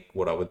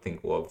what I would think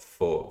of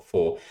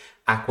for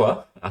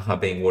Aqua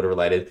being water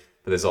related,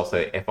 but there's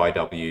also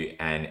FIW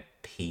and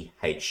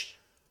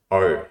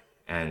PHO.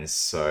 And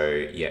so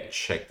yeah,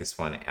 check this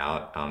one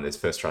out. There's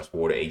First Trust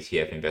Water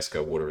ETF,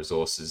 Invesco Water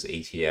Resources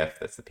ETF,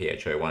 that's the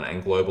PHO one,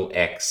 and Global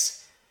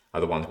X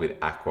are the ones with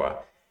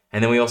Aqua.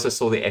 And then we also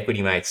saw the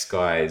Equity Mates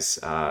guys,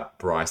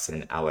 Bryce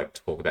and Alec,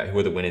 talk about who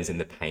are the winners in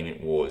the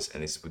payment wars,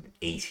 and this is with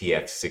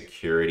ETF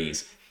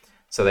securities.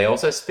 So they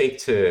also speak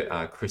to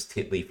Chris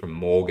Titley from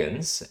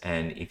Morgans,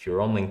 and if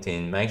you're on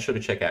LinkedIn, make sure to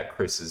check out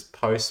Chris's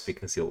posts,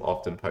 because he'll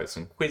often post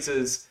some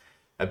quizzes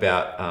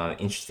about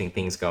interesting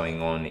things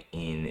going on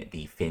in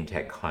the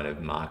fintech kind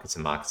of markets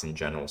and markets in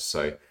general.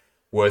 So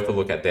worth a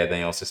look at there.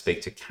 They also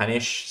speak to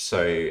Kanish,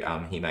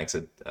 so he makes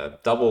a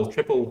double,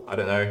 triple,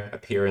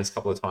 appearance a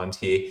couple of times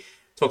here.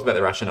 Talked about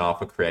the rationale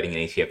for creating an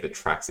ETF that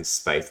tracks this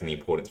space and the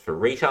importance for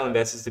retail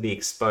investors to be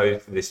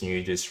exposed to this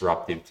new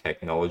disruptive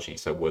technology.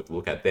 So worth a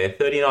look at there.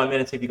 39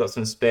 minutes if you've got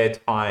some spare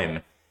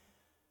time.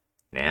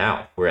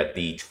 Now we're at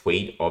the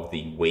tweet of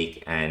the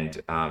week,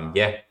 and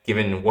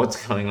given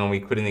what's going on, we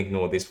couldn't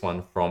ignore this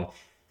one from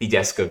the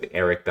desk of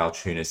Eric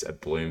Balchunas at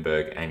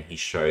Bloomberg, and he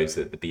shows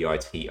that the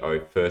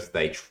BITO first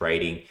day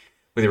trading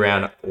with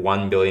around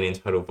 1 billion in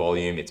total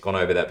volume. It's gone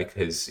over that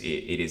because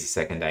it is the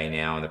second day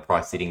now, and the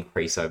price did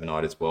increase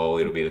overnight as well.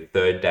 It'll be the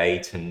third day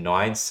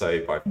tonight,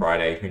 so by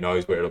Friday, who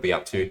knows where it'll be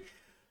up to.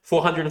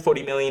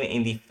 440 million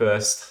in the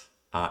first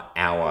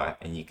hour,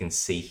 and you can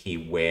see here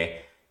where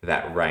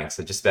that ranks.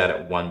 So just about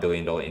at $1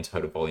 billion in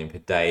total volume per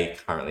day,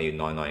 currently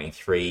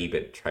 993,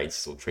 but trades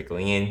still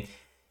trickling in.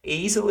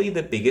 Easily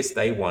the biggest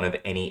day one of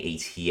any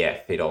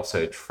ETF. It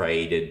also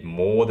traded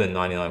more than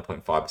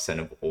 99.5%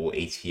 of all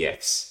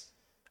ETFs,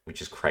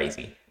 which is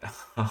crazy.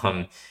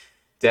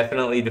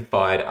 Definitely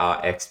defied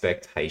our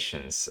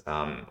expectations.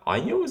 I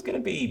knew it was going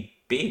to be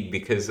big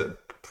because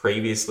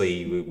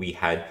previously we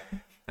had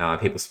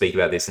people speak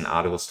about this and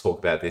articles talk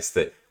about this,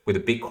 that with a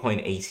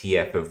Bitcoin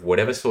ETF of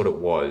whatever sort it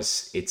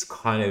was, it's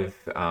kind of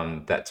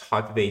that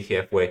type of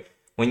ETF where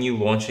when you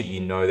launch it, you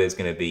know there's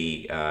going to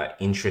be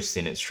interest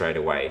in it straight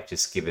away,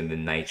 just given the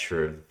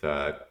nature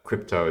of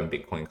crypto and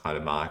Bitcoin kind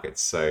of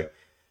markets. So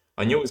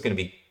I knew it was going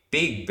to be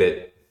big,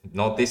 but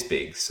not this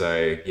big.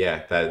 So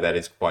yeah, that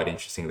is quite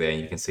interesting there.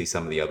 And you can see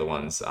some of the other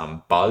ones.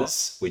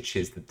 Buzz, which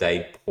is the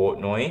Dave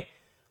Portnoy,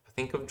 I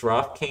think of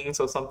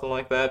DraftKings or something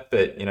like that.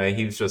 But, you know,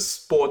 he was just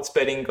a sports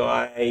betting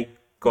guy,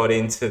 got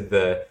into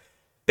the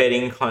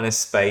betting kind of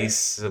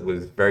space. It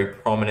was very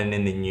prominent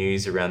in the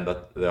news around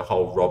the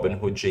whole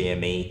Robinhood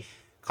GME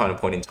kind of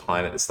point in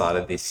time at the start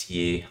of this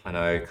year. I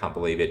know, can't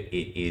believe it.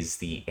 It is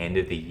the end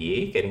of the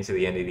year, getting to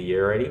the end of the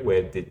year already.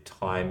 Where did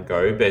time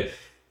go? But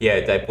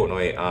yeah, Dave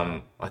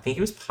Portnoy, I think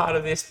he was part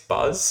of this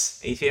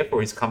Buzz ETF, or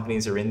his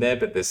companies are in there,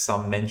 but there's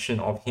some mention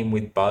of him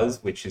with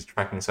Buzz, which is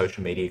tracking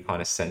social media kind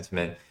of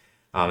sentiment.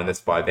 And that's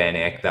by Van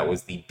Eck. That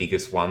was the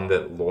biggest one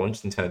that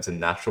launched in terms of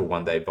natural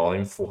one-day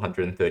volume,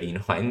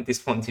 439.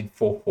 This one did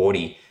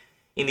 440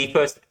 in the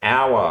first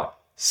hour.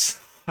 So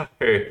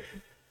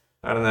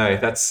I don't know.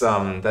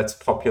 That's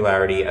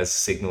popularity as a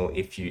signal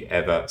if you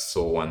ever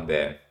saw one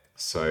there.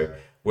 So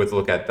worth a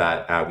look at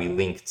that. We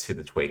link to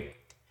the tweet.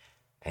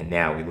 And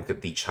now we look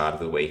at the chart of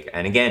the week.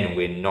 And again,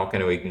 we're not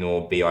going to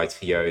ignore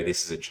BITO.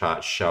 This is a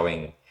chart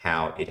showing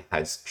how it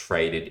has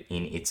traded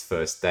in its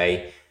first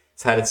day.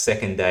 It's had its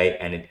second day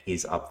and it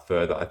is up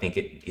further. I think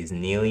it is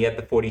nearly at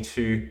the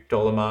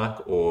 $42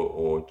 mark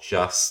or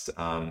just,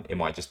 it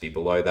might just be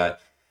below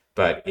that.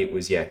 But it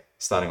was,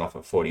 starting off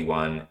at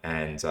 41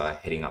 and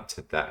heading up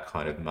to that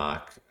kind of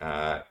mark.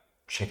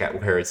 Check out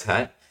where it's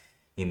at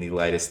in the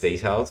latest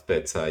details.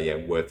 But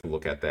worth a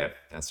look at there.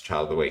 That's the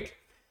chart of the week.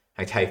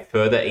 Okay,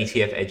 further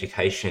ETF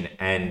education,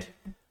 and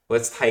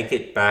let's take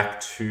it back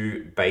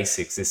to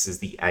basics. This is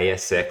the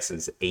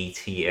ASX's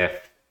ETF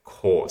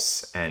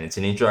course, and it's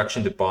an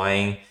introduction to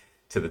buying,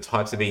 to the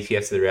types of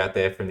ETFs that are out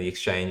there from the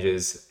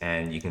exchanges,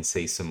 and you can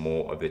see some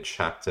more of the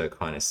chapter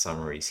kind of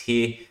summaries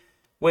here.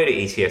 Where do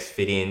ETFs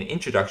fit in?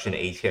 Introduction to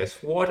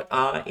ETFs. What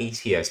are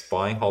ETFs?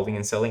 Buying, holding,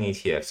 and selling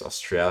ETFs.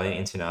 Australian,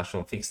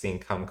 international, fixed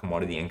income,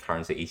 commodity, and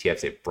currency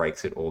ETFs. It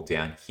breaks it all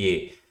down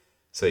here.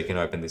 So you can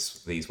open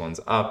these ones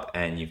up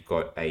and you've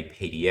got a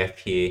PDF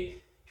here.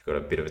 You've got a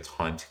bit of a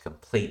time to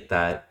complete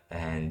that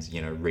and,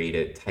 read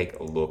it, take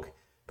a look,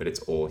 but it's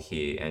all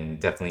here,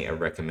 and definitely a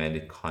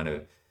recommended kind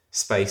of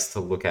space to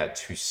look at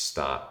to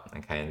start.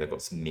 Okay, and they've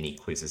got some mini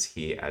quizzes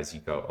here as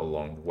you go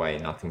along the way.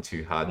 Nothing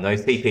too hard. No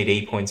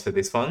CPD points for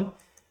this one.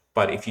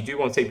 But if you do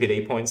want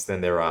CPD points,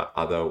 then there are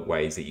other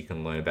ways that you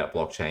can learn about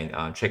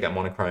blockchain. Check out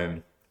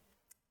Monochrome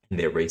and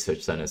their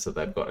research center. So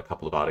they've got a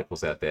couple of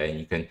articles out there and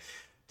you can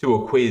do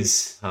a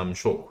quiz,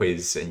 short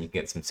quiz, and you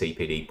can get some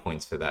CPD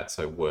points for that.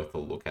 So worth a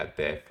look at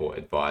there for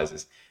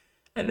advisors.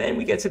 And then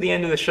we get to the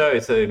end of the show.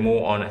 So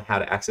more on how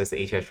to access the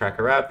ETF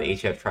Tracker app, the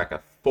ETF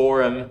Tracker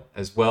forum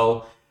as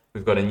well.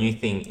 We've got a new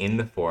thing in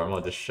the forum.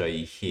 I'll just show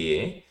you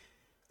here.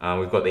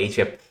 We've got the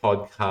ETF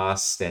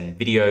podcast and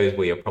videos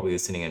where you're probably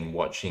listening and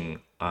watching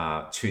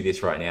to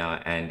this right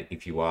now. And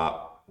if you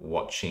are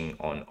watching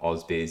on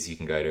AusBiz, you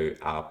can go to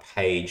our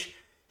page.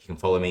 You can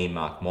follow me,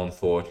 Mark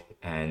Montfort,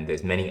 and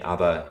there's many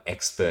other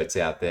experts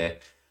out there.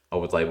 I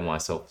would label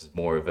myself as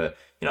more of a,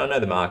 I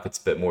know the markets,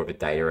 but more of a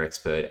data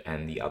expert,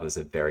 and the others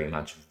are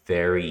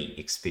very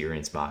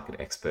experienced market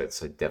experts.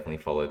 So definitely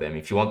follow them.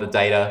 If you want the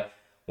data,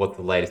 what's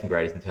the latest and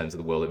greatest in terms of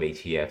the world of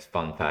ETFs,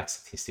 fun facts,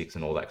 statistics,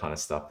 and all that kind of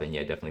stuff, then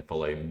definitely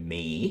follow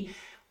me.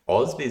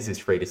 AusBiz is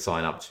free to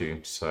sign up to,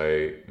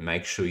 so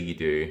make sure you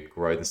do.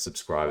 Grow the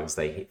subscribers.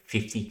 They hit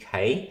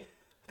 50K.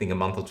 I think a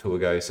month or two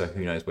ago, so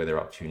who knows where they're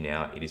up to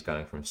now. It is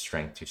going from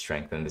strength to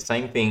strength. And the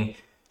same thing,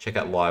 check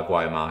out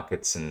Livewire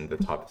Markets and the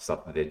type of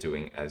stuff that they're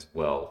doing as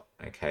well.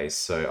 Okay,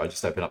 so I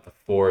just open up the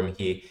forum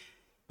here.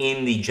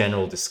 In the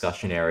general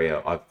discussion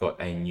area, I've got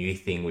a new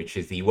thing, which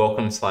is the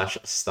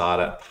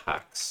welcome/starter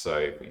pack. So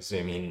if we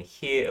zoom in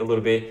here a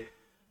little bit,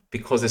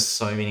 because there's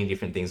so many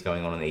different things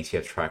going on the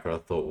ETF Tracker, I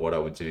thought what I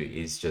would do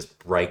is just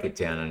break it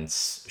down and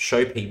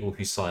show people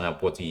who sign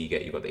up, what do you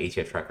get? You've got the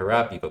ETF Tracker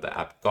app, you've got the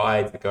app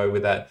guide to go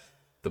with that,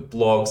 the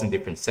blogs and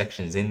different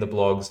sections in the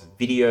blogs,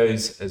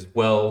 videos as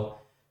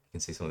well. You can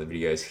see some of the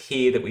videos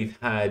here that we've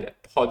had,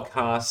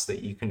 podcasts that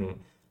you can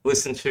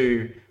listen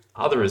to,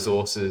 other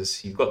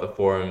resources. You've got the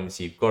forums,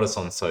 you've got us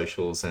on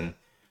socials, and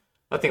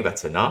I think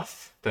that's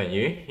enough, don't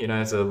you?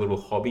 As a little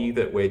hobby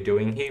that we're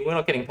doing here. We're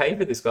not getting paid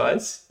for this,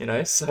 guys,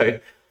 so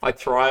I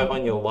thrive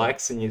on your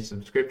likes and your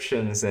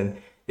subscriptions and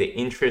the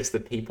interest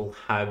that people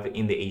have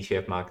in the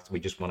ETF markets. We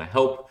just want to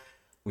help.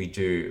 We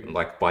do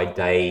like by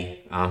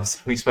day. So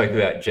we spoke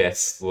about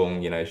Jess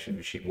Long,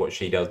 what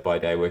she does by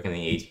day, working in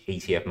the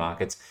ETF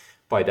markets.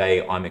 By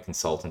day, I'm a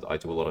consultant. I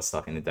do a lot of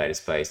stuff in the data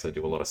space. I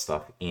do a lot of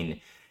stuff in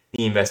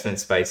the investment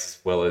space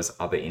as well as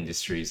other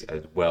industries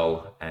as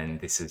well. And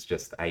this is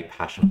just a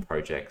passion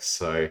project.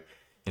 So,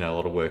 a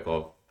lot of work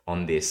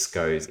on this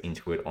goes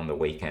into it on the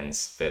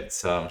weekends. But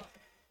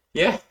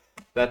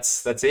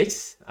that's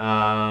it.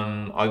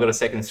 I got a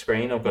second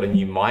screen. I've got a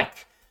new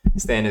mic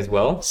stand as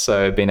well,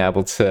 so I've been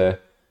able to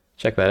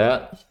check that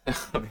out.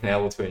 I've been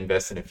able to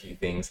invest in a few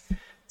things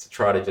to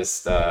try to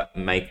just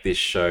make this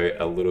show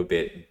a little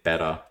bit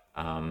better,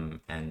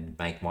 and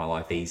make my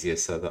life easier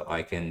so that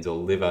I can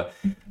deliver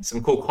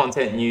some cool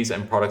content, news,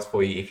 and products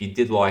for you. If you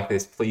did like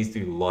this, please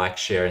do like,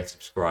 share, and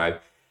subscribe.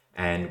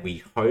 And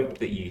we hope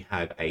that you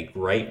have a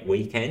great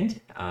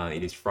weekend.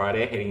 It is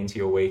Friday, heading into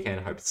your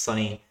weekend. Hope it's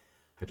sunny.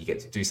 Hope you get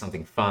to do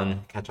something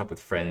fun, catch up with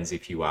friends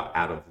if you are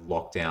out of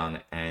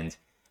lockdown, and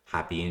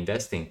happy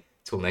investing.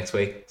 Till next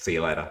week, see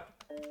you later.